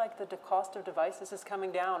 I feel like the cost of devices is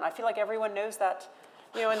coming down. I feel like everyone knows that,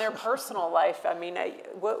 you know, in their personal life. I mean,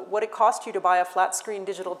 what it cost you to buy a flat screen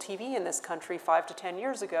digital TV in this country 5 to 10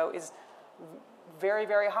 years ago is very,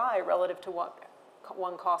 very high relative to what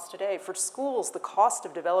one costs today. For schools, the cost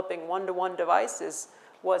of developing one-to-one devices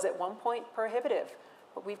was at one point prohibitive.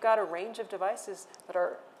 But we've got a range of devices that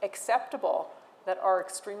are acceptable that are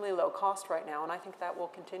extremely low cost right now, and I think that will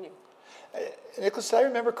continue. Nicholas, did I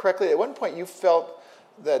remember correctly, at one point you felt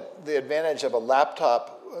that the advantage of a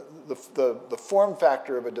laptop, the form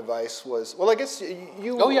factor of a device was, well, I guess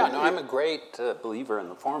you... Oh yeah, no, I'm a great believer in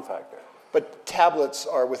the form factor. But tablets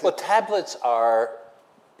are with Well, tablets are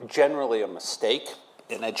generally a mistake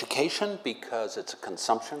in education because it's a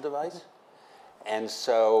consumption device. And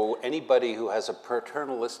so anybody who has a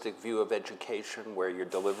paternalistic view of education where you're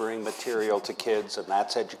delivering material to kids and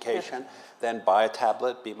that's education, then buy a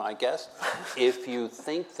tablet, be my guest. If you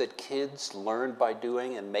think that kids learn by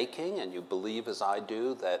doing and making, and you believe, as I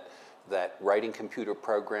do, that writing computer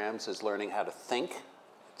programs is learning how to think,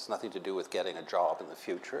 it's nothing to do with getting a job in the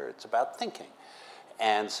future, it's about thinking.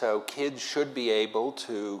 And so kids should be able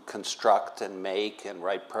to construct and make and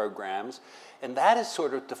write programs, and that is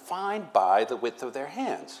sort of defined by the width of their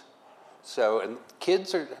hands. So, and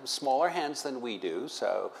kids have smaller hands than we do,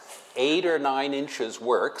 so 8 or 9 inches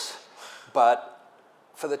works, but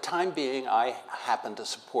for the time being, I happen to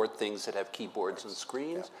support things that have keyboards and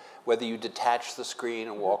screens. Whether you detach the screen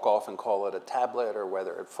and walk off and call it a tablet, or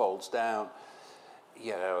whether it folds down,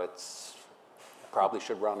 you know, it's probably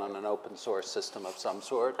should run on an open source system of some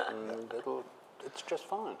sort, and it's just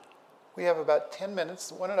fine. We have about 10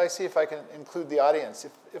 minutes. Why don't I see if I can include the audience?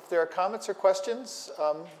 If there are comments or questions,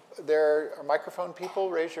 there are microphone people.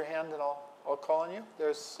 Raise your hand and I'll call on you.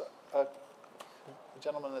 There's a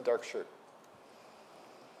gentleman in the dark shirt.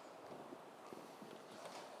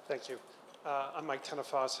 Thank you. I'm Mike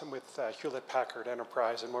Tenefas. I'm with Hewlett-Packard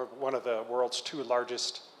Enterprise, and we're one of the world's 2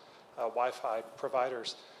 largest Wi-Fi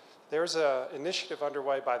providers. There's an initiative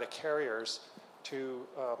underway by the carriers to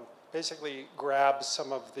basically grab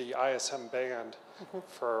some of the ISM band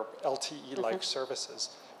for LTE-like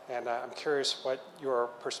services. And I'm curious what your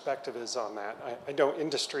perspective is on that. I know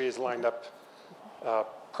industry is lined up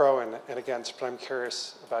pro and against, but I'm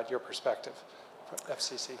curious about your perspective,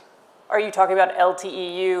 FCC. Are you talking about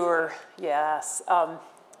LTEU or, yes.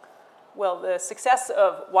 Well, the success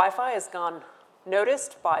of Wi-Fi has gone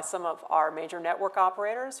noticed by some of our major network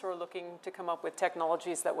operators who are looking to come up with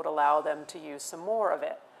technologies that would allow them to use some more of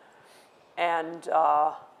it. And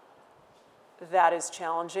that is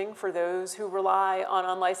challenging for those who rely on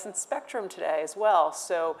unlicensed spectrum today as well.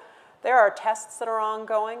 So there are tests that are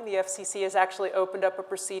ongoing. The FCC has actually opened up a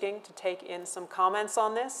proceeding to take in some comments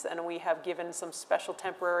on this, and we have given some special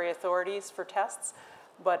temporary authorities for tests.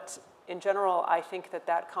 But in general, I think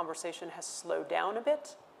that conversation has slowed down a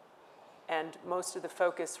bit, and most of the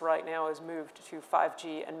focus right now is moved to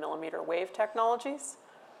 5G and millimeter wave technologies.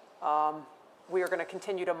 We are going to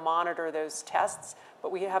continue to monitor those tests, but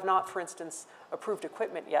we have not, for instance, approved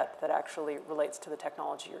equipment yet that actually relates to the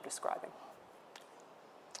technology you're describing.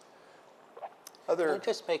 Can I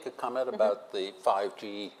just make a comment about the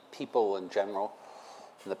 5G people in general,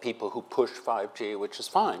 and the people who push 5G, which is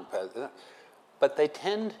fine, but they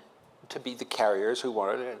tend to be the carriers who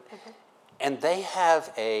want it, and they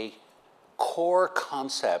have a core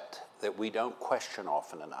concept that we don't question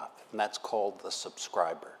often enough, and that's called the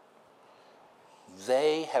subscriber.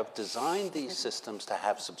 They have designed these systems to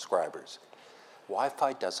have subscribers.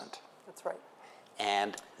 Wi-Fi doesn't. That's right.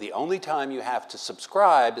 And the only time you have to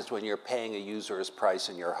subscribe is when you're paying a user's price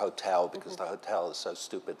in your hotel, because the hotel is so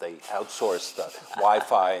stupid they outsource the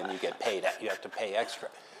Wi-Fi and you get paid, you have to pay extra.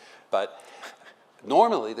 But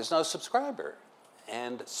normally there's no subscriber.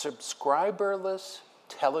 And subscriberless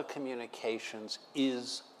telecommunications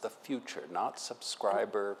is the future, not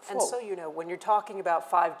subscriber full. And so, you know, when you're talking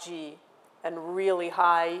about 5G and really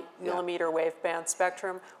high millimeter wave band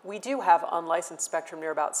spectrum, we do have unlicensed spectrum near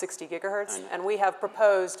about 60 gigahertz, and we have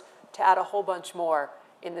proposed to add a whole bunch more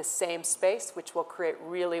in the same space, which will create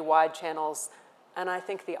really wide channels, and I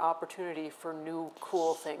think the opportunity for new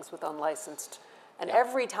cool things with unlicensed. And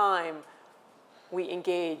every time we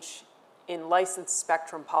engage in licensed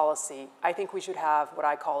spectrum policy, I think we should have what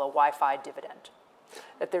I call a Wi-Fi dividend.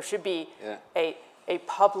 That there should be a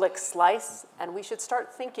public slice, and we should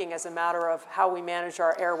start thinking as a matter of how we manage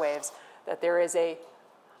our airwaves, that there is a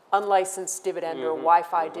unlicensed dividend or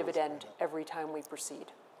Wi-Fi dividend every time we proceed.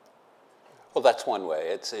 Well, that's one way.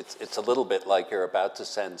 It's a little bit like you're about to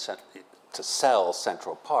sell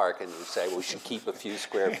Central Park, and you say, well, we should keep a few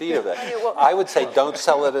square feet of it. I would say don't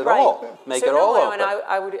sell it at all. Make it all open.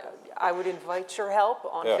 And I would invite your help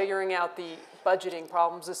on figuring out the budgeting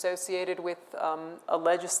problems associated with a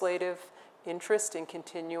legislative interest in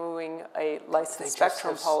continuing a licensed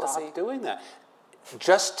spectrum policy. Stop doing that.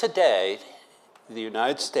 Just today, the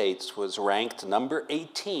United States was ranked number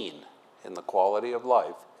 18 in the quality of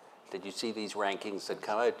life Did you see these rankings that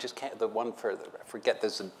come out? Just can't, the one for, I forget,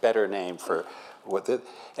 there's a better name for what the,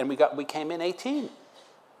 and we came in 18.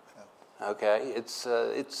 Okay,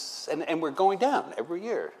 and we're going down every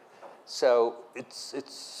year. So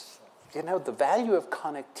it's you know, the value of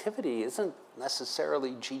connectivity isn't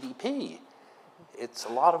necessarily GDP. It's a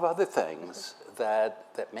lot of other things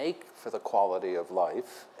that make for the quality of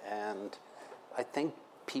life, and I think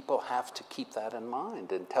people have to keep that in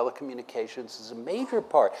mind, and telecommunications is a major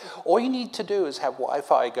part. All you need to do is have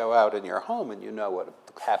Wi-Fi go out in your home, and you know what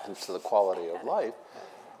happens to the quality of life,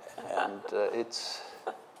 and it's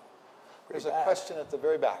There's a question at the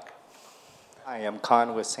very back. Hi, I'm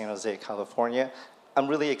Khan with San Jose, California. I'm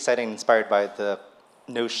really excited and inspired by the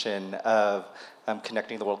notion of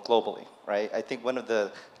connecting the world globally, right? I think one of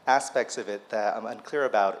the aspects of it that I'm unclear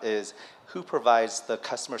about is who provides the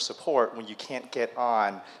customer support when you can't get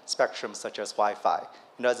on spectrum such as Wi-Fi.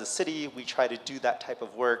 You know, as a city, we try to do that type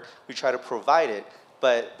of work. We try to provide it,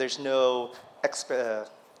 but there's no,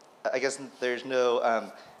 there's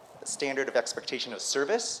no standard of expectation of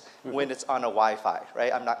service when it's on a Wi-Fi,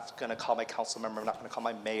 right? I'm not gonna call my council member, I'm not gonna call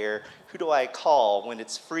my mayor. Who do I call when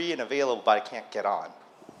it's free and available, but I can't get on?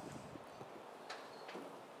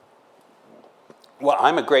 Well,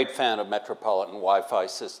 I'm a great fan of metropolitan Wi-Fi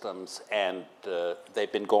systems, and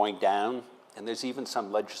they've been going down, and there's even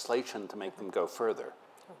some legislation to make them go further.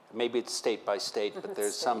 Maybe it's state by state, but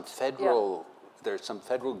there's some federal, there's some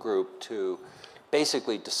federal group to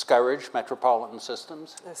basically discourage metropolitan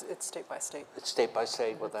systems. It's state by state. It's state by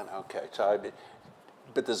state. Well, then okay. So,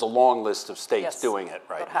 but there's a long list of states doing it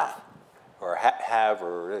right now, or have,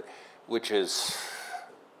 or which is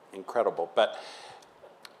incredible. But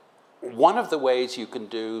one of the ways you can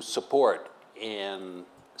do support in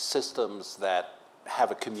systems that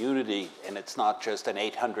have a community, and it's not just an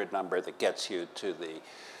 800 number that gets you to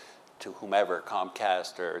whomever,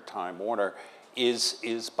 Comcast or Time Warner,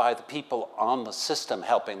 is by the people on the system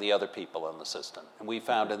helping the other people in the system. And we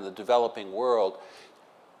found in the developing world,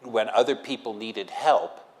 when other people needed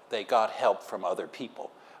help, they got help from other people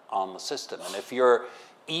on the system. And if you're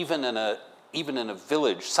even in a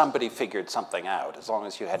village, somebody figured something out, as long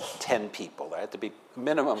as you had 10 people. There had to be a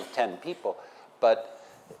minimum of 10 people. But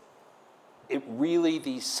it really,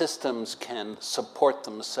 these systems can support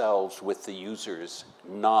themselves with the users,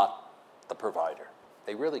 not the provider.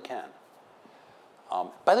 They really can.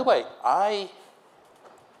 By the way, I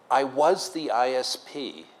was the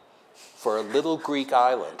ISP for a little Greek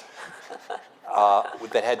island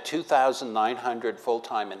that had 2,900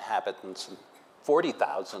 full-time inhabitants and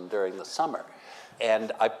 40,000 during the summer.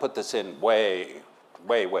 And I put this in way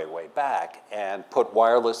back and put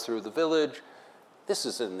wireless through the village. This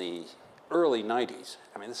is in the early 90s.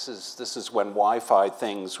 I mean, this is when Wi-Fi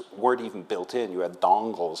things weren't even built in. You had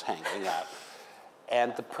dongles hanging out.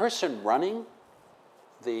 And the person running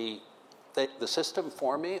the system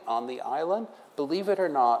for me on the island, believe it or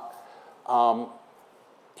not,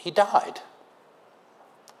 he died.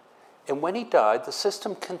 And when he died, the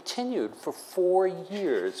system continued for 4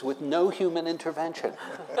 years with no human intervention.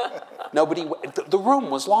 Nobody, the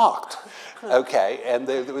room was locked, okay? And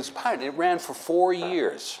there was power, and it ran for 4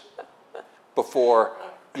 years before,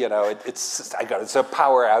 you know, it's a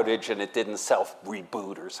power outage and it didn't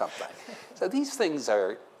self-reboot or something. So these things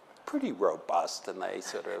are pretty robust, and they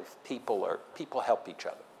sort of, people help each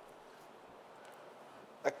other.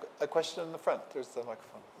 A question in the front. There's the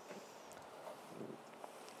microphone.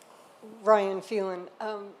 Ryan Phelan.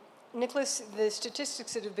 Nicholas, the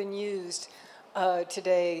statistics that have been used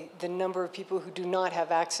today, the number of people who do not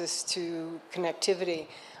have access to connectivity,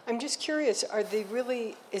 I'm just curious,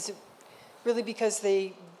 is it really because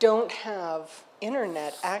they don't have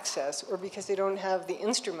internet access, or because they don't have the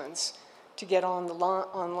instruments to get on the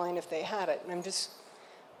online if they had it? And I'm just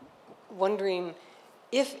wondering,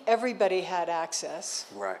 if everybody had access,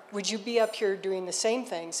 would you be up here doing the same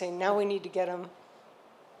thing, saying now we need to get them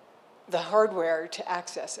the hardware to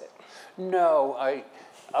access it? No,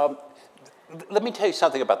 let me tell you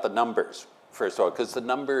something about the numbers, first of all, because the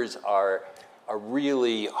numbers are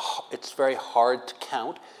really, it's very hard to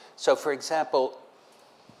count. So for example,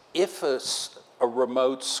 if a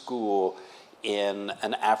remote school in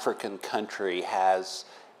an African country has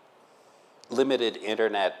limited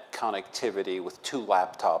internet connectivity with 2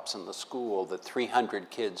 laptops in the school that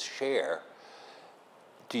 300 kids share,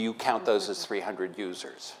 do you count those as 300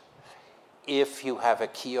 users? If you have a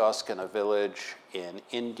kiosk in a village in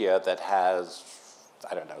India that has,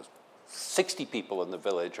 I don't know, 60 people in the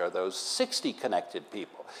village, are those 60 connected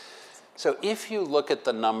people? So if you look at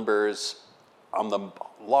the numbers on the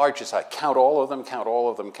largest side, count all of them, count all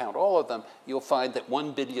of them, count all of them, you'll find that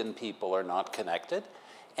 1 billion people are not connected.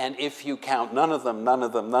 And if you count none of them, none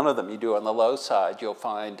of them, none of them, you do on the low side, you'll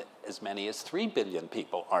find as many as 3 billion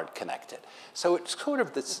people aren't connected. So it's sort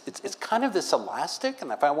of this, it's kind of this elastic,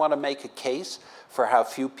 and if I want to make a case for how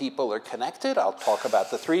few people are connected, I'll talk about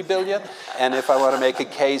the 3 billion. And if I want to make a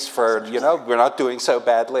case for, you know, we're not doing so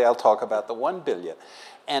badly, I'll talk about the 1 billion.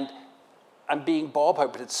 And I'm being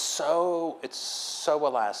ballpark, but it's so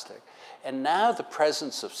elastic. And now the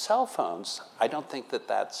presence of cell phones, I don't think that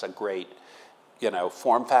that's a great, you know,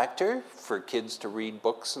 form factor for kids to read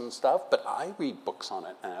books and stuff, but I read books on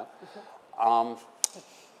it now.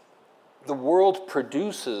 The world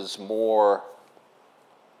produces more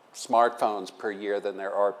smartphones per year than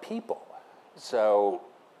there are people. So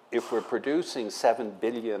if we're producing 7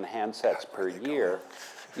 billion handsets per year,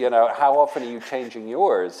 you know, how often are you changing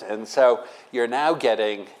yours? And so you're now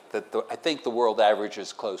getting, I think the world average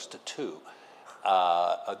is close to 2.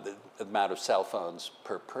 The amount of cell phones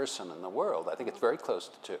per person in the world. I think it's very close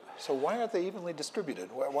to 2. So why aren't they evenly distributed?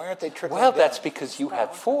 Why aren't they trickling Well, down? that's because you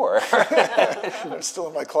have 4. They're still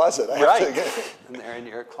in my closet. Right, and they're in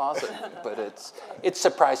your closet. But it's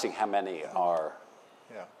surprising how many are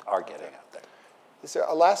getting out there. Is there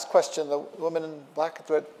a last question? The woman in black at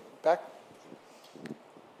the back.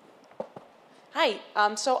 Hi.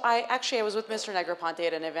 So I was with Mr. Negroponte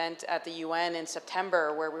at an event at the UN in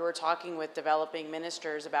September where we were talking with developing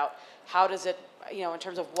ministers about how does it, you know, in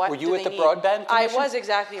terms of what Were you do at they the need. broadband commission? I was,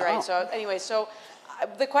 exactly right. Oh. So anyway,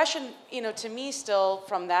 the question, you know, to me still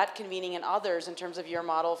from that convening and others in terms of your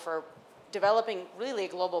model for developing really a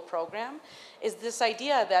global program is this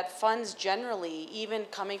idea that funds generally, even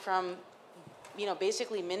coming from, you know,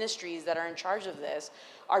 basically ministries that are in charge of this,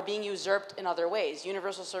 are being usurped in other ways.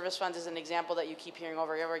 Universal Service Funds is an example that you keep hearing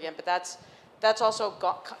over and over again, but that's also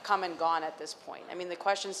come and gone at this point. I mean, the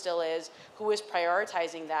question still is, who is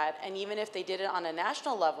prioritizing that? And even if they did it on a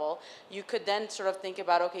national level, you could then sort of think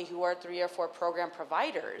about, okay, who are 3 or 4 program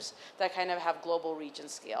providers that kind of have global reach and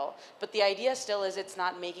scale? But the idea still is it's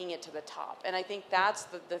not making it to the top. And I think that's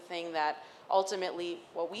the thing that ultimately,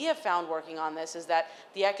 what we have found working on this is that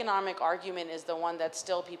the economic argument is the one that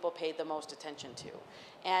still people pay the most attention to.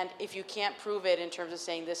 And if you can't prove it in terms of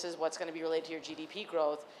saying this is what's going to be related to your GDP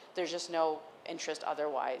growth, there's just no interest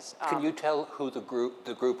otherwise. Can you tell who the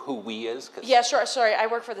group who we is? Yeah, sure. Sorry, I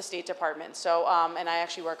work for the State Department, so and I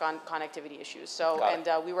actually work on connectivity issues. So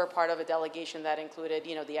we were part of a delegation that included,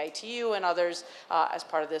 you know, the ITU and others as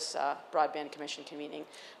part of this Broadband Commission convening.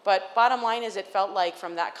 But bottom line is, it felt like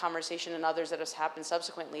from that conversation and others that has happened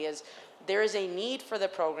subsequently is there is a need for the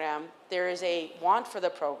program, there is a want for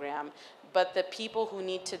the program, but the people who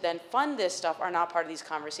need to then fund this stuff are not part of these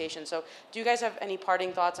conversations. So do you guys have any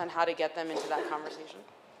parting thoughts on how to get them into that conversation?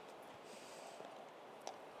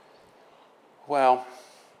 Well,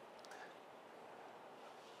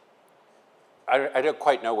 I don't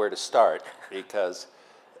quite know where to start, because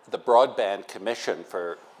the Broadband Commission,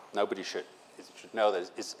 for nobody should know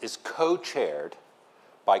this, is co-chaired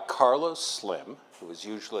by Carlos Slim, who is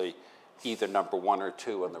usually either number 1 or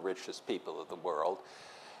 2 on the richest people of the world,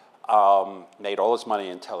 made all his money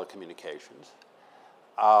in telecommunications,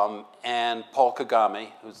 and Paul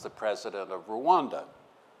Kagame, who's the president of Rwanda,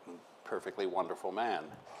 perfectly wonderful man.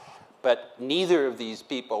 But neither of these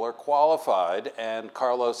people are qualified, and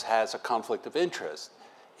Carlos has a conflict of interest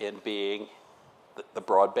in being the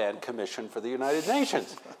Broadband Commission for the United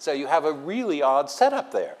Nations. So you have a really odd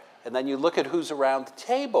setup there. And then you look at who's around the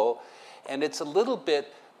table, and it's a little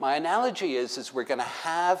bit, my analogy is we're going to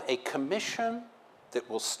have a commission that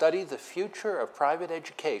will study the future of private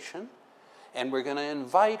education, and we're going to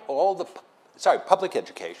invite all the, public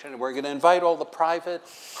education, and we're going to invite all the private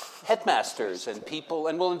headmasters and people,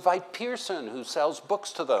 and we'll invite Pearson, who sells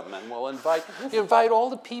books to them, and we'll invite all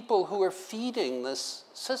the people who are feeding this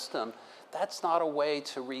system. That's not a way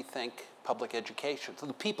to rethink public education. So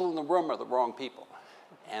the people in the room are the wrong people.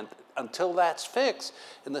 And until that's fixed,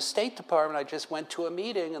 in the State Department, I just went to a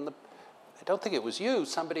meeting, and I don't think it was you,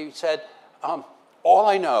 somebody said, all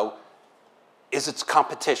I know is it's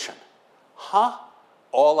competition. Huh?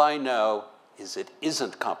 All I know is it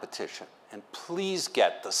isn't competition. And please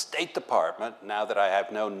get the State Department, now that I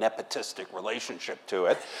have no nepotistic relationship to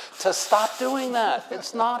it, to stop doing that.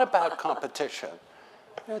 It's not about competition.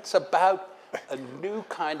 It's about a new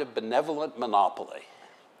kind of benevolent monopoly.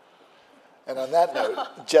 And on that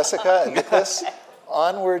note, Jessica and Nicholas,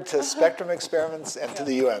 onward to Spectrum Experiments and to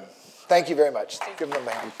the UN. Thank you very much. Give them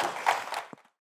a hand.